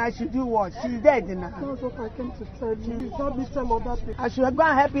circumstances. And I should do what? She's dead now. That's what I came to tell you. Help me tell other people. I should go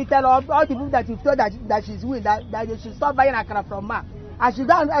and help you tell all the people that you told that she's with, that they should stop buying akara from her. I should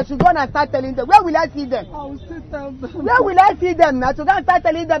go and start telling them. Where will I see them? I will still tell them. Where will I see them? I should go and start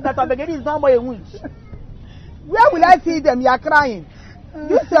telling them that Obegedi is not more a witch. Where will I see them? You are crying.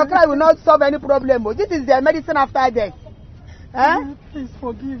 This your cry will not solve any problem. This is their medicine after death. Please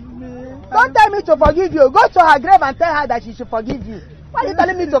forgive me. Don't tell me to forgive you. Go to her grave and tell her that she should forgive you. Why are you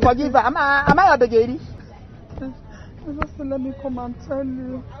telling me to forgive her? Am I a beggar? Just let me come and tell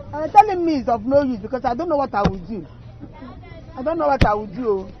you. Telling me is of no use because I don't know what I will do. I don't know what I will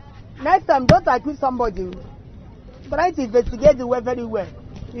do. Next time, don't accuse somebody. Try to investigate the way very well.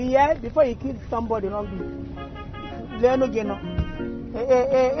 You hear? Before you kill somebody wrongly. Learn again.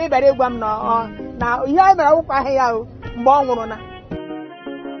 Better go now. Now, you have a whoop here. Bon,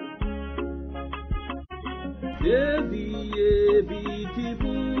 Ebi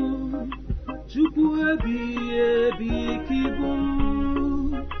kibu, Chukwu ebi kibu,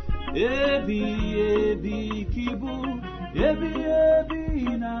 ebi kibu, ebi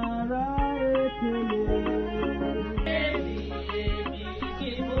nara ekele. Ebi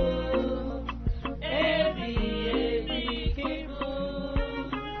kibu, ebi kibu,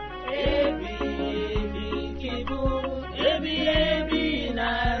 ebi kibu, ebi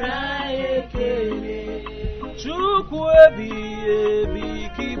nara ekele. Chukwu ebi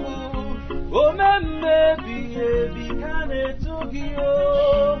kibu, omemme ebi kanetu gị o.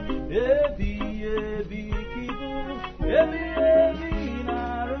 Ebi kibu, ebi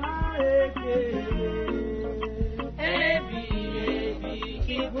nara ekele. Ebi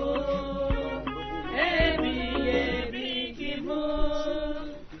kibu, ebi kibu,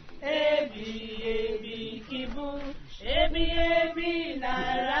 ebi kibu, ebi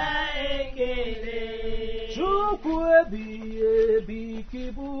nara ekele. Chukwu ebi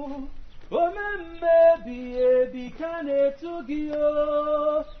kibu, omemme ebi kanetu gị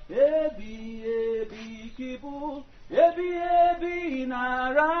o. Ebi kibu, ebi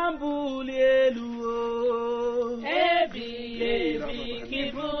nara mbuli elu o. Ebi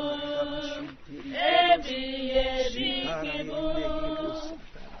kibu, ebi kibu,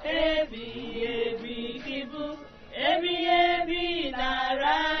 ebi kibu, ebi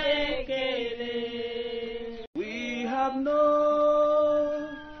nara ekele. We have no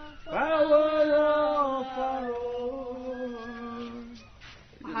power of our own.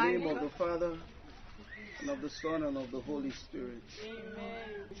 In the name of the Father, and of the Son, and of the Holy Spirit.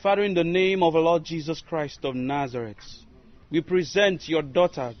 Amen. Father, in the name of the Lord Jesus Christ of Nazareth, we present your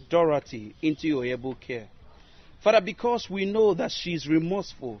daughter, Dorothy, into your able care. Father, because we know that she is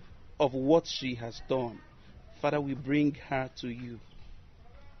remorseful of what she has done, Father, we bring her to you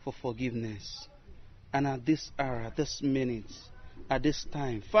for forgiveness. And at this hour, at this minute, at this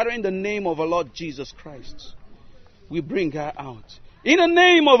time, Father, in the name of our Lord Jesus Christ, we bring her out. In the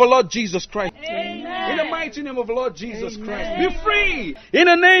name of our Lord Jesus Christ. Amen. In the mighty name of our Lord Jesus Christ. Be free. In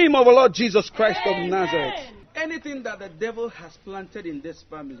the name of our Lord Jesus Christ of Nazareth. Anything that the devil has planted in this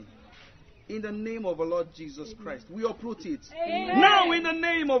family, in the name of our Lord Jesus Christ, we uproot it. Amen. Now in the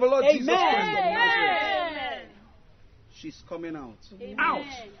name of our Lord Jesus Christ of Nazareth. Amen. She's coming out. Amen. Out.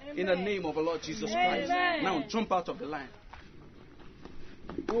 Amen. In the name of our Lord Jesus Christ. Amen. Now jump out of the line.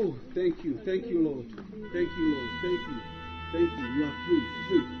 Oh, thank you. Thank you, Lord. Thank you, Lord. Thank you. Thank you. You are free.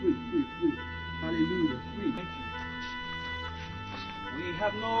 Free. Hallelujah. Free. Thank you. We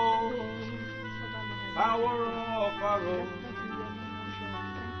have no power of our own.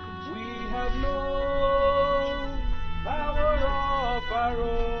 We have no power of our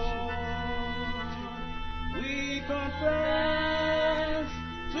own. We confess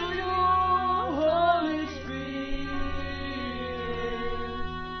to you, Holy Spirit.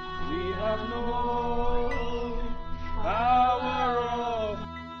 We have no power of.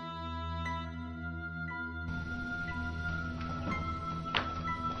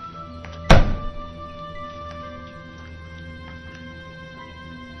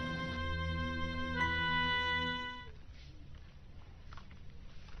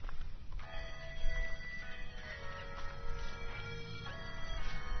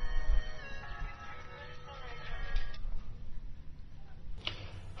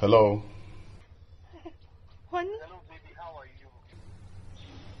 Hello. Honey?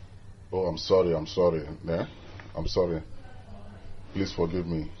 Oh, I'm sorry. Yeah? I'm sorry. Please forgive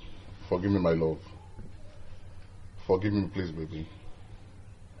me. Forgive me, my love. Forgive me, please, baby.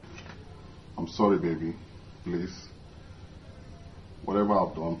 I'm sorry, baby. Please. Whatever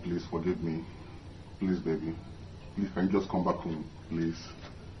I've done, please forgive me. Please, baby. Please, can you just come back home, please?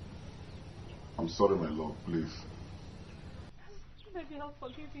 I'm sorry, my love. Please. Baby, I've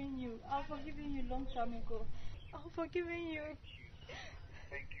forgiven you. I've forgiven you long time ago. I've forgiven you.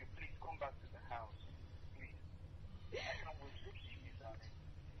 Thank you. Please come back to the house. Please. I can't wait to see you, darling.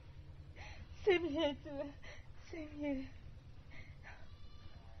 Same here too. Same here.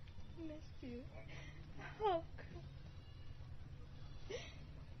 Missed you. Oh, God.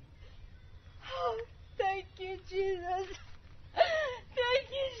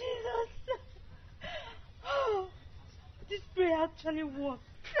 actually what?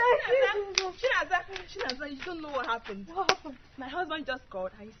 Shinaza, you don't know what happened. What happened? My husband just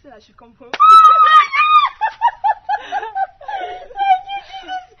called and he said I should come home.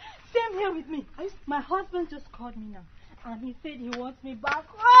 Same here with me. My husband just called me now. And he said he wants me back.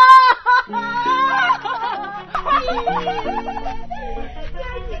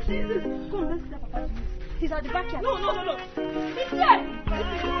 Jesus. Come, let's step apart. He's at the backyard. No. He's there.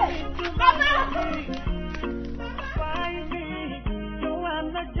 Why me? No,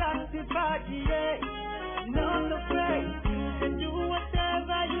 I'm not justified, yeah. Not afraid. You can do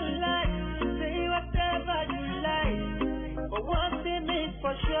whatever you like. Say whatever you like. But one thing is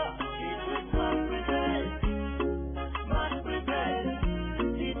for sure. The truth must prevail. Must prevail.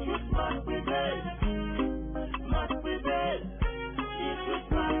 The truth must prevail. Must prevail. The truth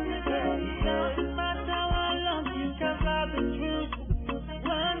must prevail. It doesn't matter how long you cover the truth.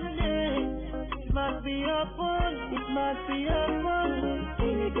 One day it must be open. It must be open.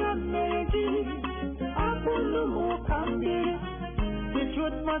 The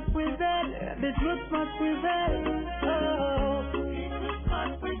truth must prevail. The truth must prevail. Oh, the truth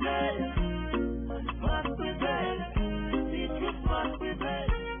must prevail. Must prevail. The truth must prevail.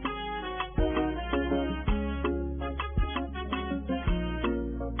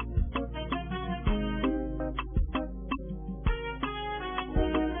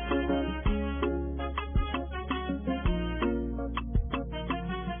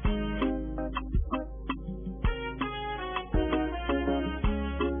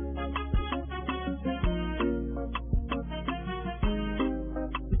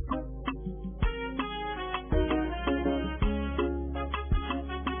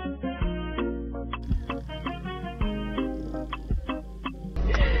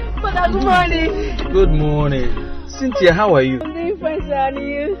 Good morning. Good morning. Cynthia, how are you? I'm doing fine, sir. And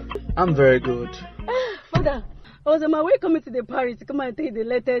you? I'm very good. Father, I was on my way coming to the Paris to come and take the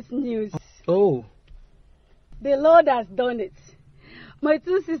latest news. Oh. The Lord has done it. My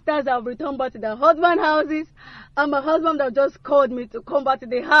two sisters have returned back to their husband's houses, and my husband have just called me to come back to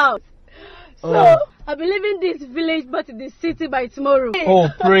the house. So, I'll be leaving this village back to the city by tomorrow. Oh,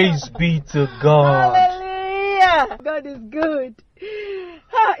 praise be to God. Hallelujah. God is good.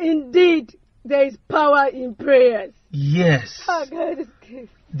 Indeed, there is power in prayers. Yes. God is good.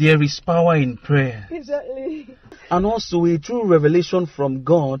 There is power in prayer. Exactly. And also a true revelation from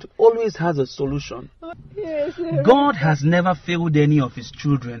God always has a solution. Yes. God has never failed any of his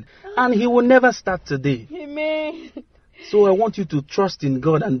children, and he will never start today. Amen. So I want you to trust in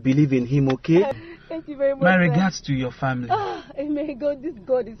God and believe in him, okay? Thank you very much. My regards to your family. Amen. This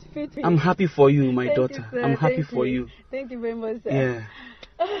God is faithful. I'm happy for you, my daughter. You, I'm happy for you. Thank you very much, sir. Yeah.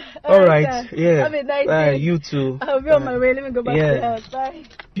 All right. Sir. Yeah. Have a nice Bye. day. You too. I'll be on my way. Let me go back to the house. Bye.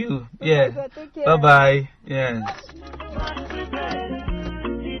 You. Bye, Yeah. sir. Take care. Bye-bye. Yes.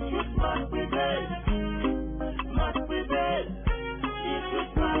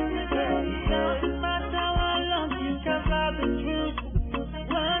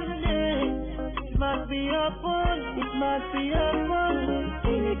 Must be open, it must be open.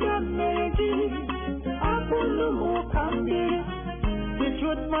 The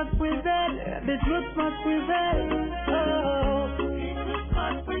truth must prevail, the truth must prevail. Oh, the truth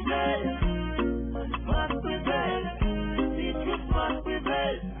must prevail, must prevail. The truth must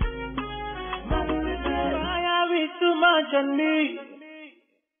prevail, must prevail. Why are we too much on me?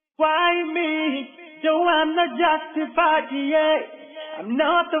 Why me? Though I'm not justified yet. I'm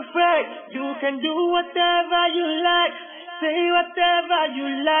not afraid, you can do whatever you like, say whatever you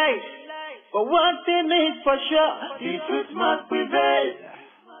like. But one thing is for sure, the truth must prevail,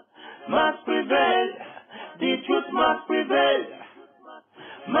 must prevail. The truth must prevail,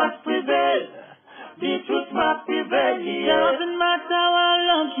 must prevail. The truth must prevail. It doesn't matter how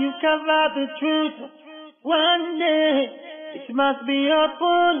long you cover the truth. One day, it must be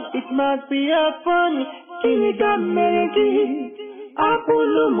open, it must be open.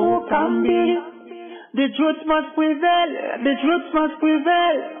 The truth must prevail, the truth must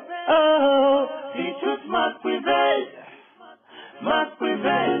prevail. Oh, the truth must prevail, must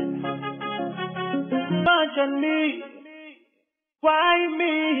prevail. Bunch on me, why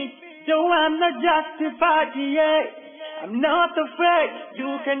me? Though I'm not justified yet. I'm not afraid,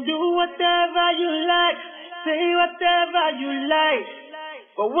 you can do whatever you like, say whatever you like.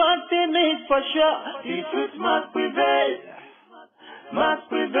 But one thing is for sure, the truth must prevail, must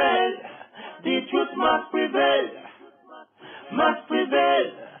prevail. The truth must prevail, must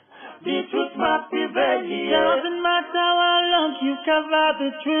prevail. The truth must prevail. It doesn't matter how long you cover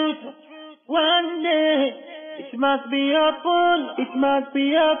the truth. One day, it must be open, it must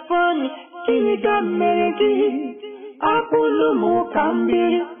be open. Akulumu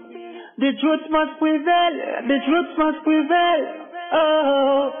Kambiri. The truth must prevail. The truth must prevail.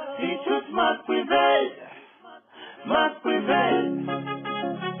 Oh, the truth must prevail. Must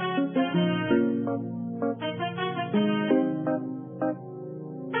prevail.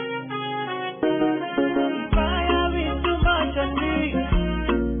 Fire is too much on me.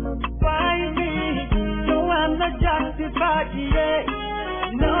 Why me? You are not justified, yeah.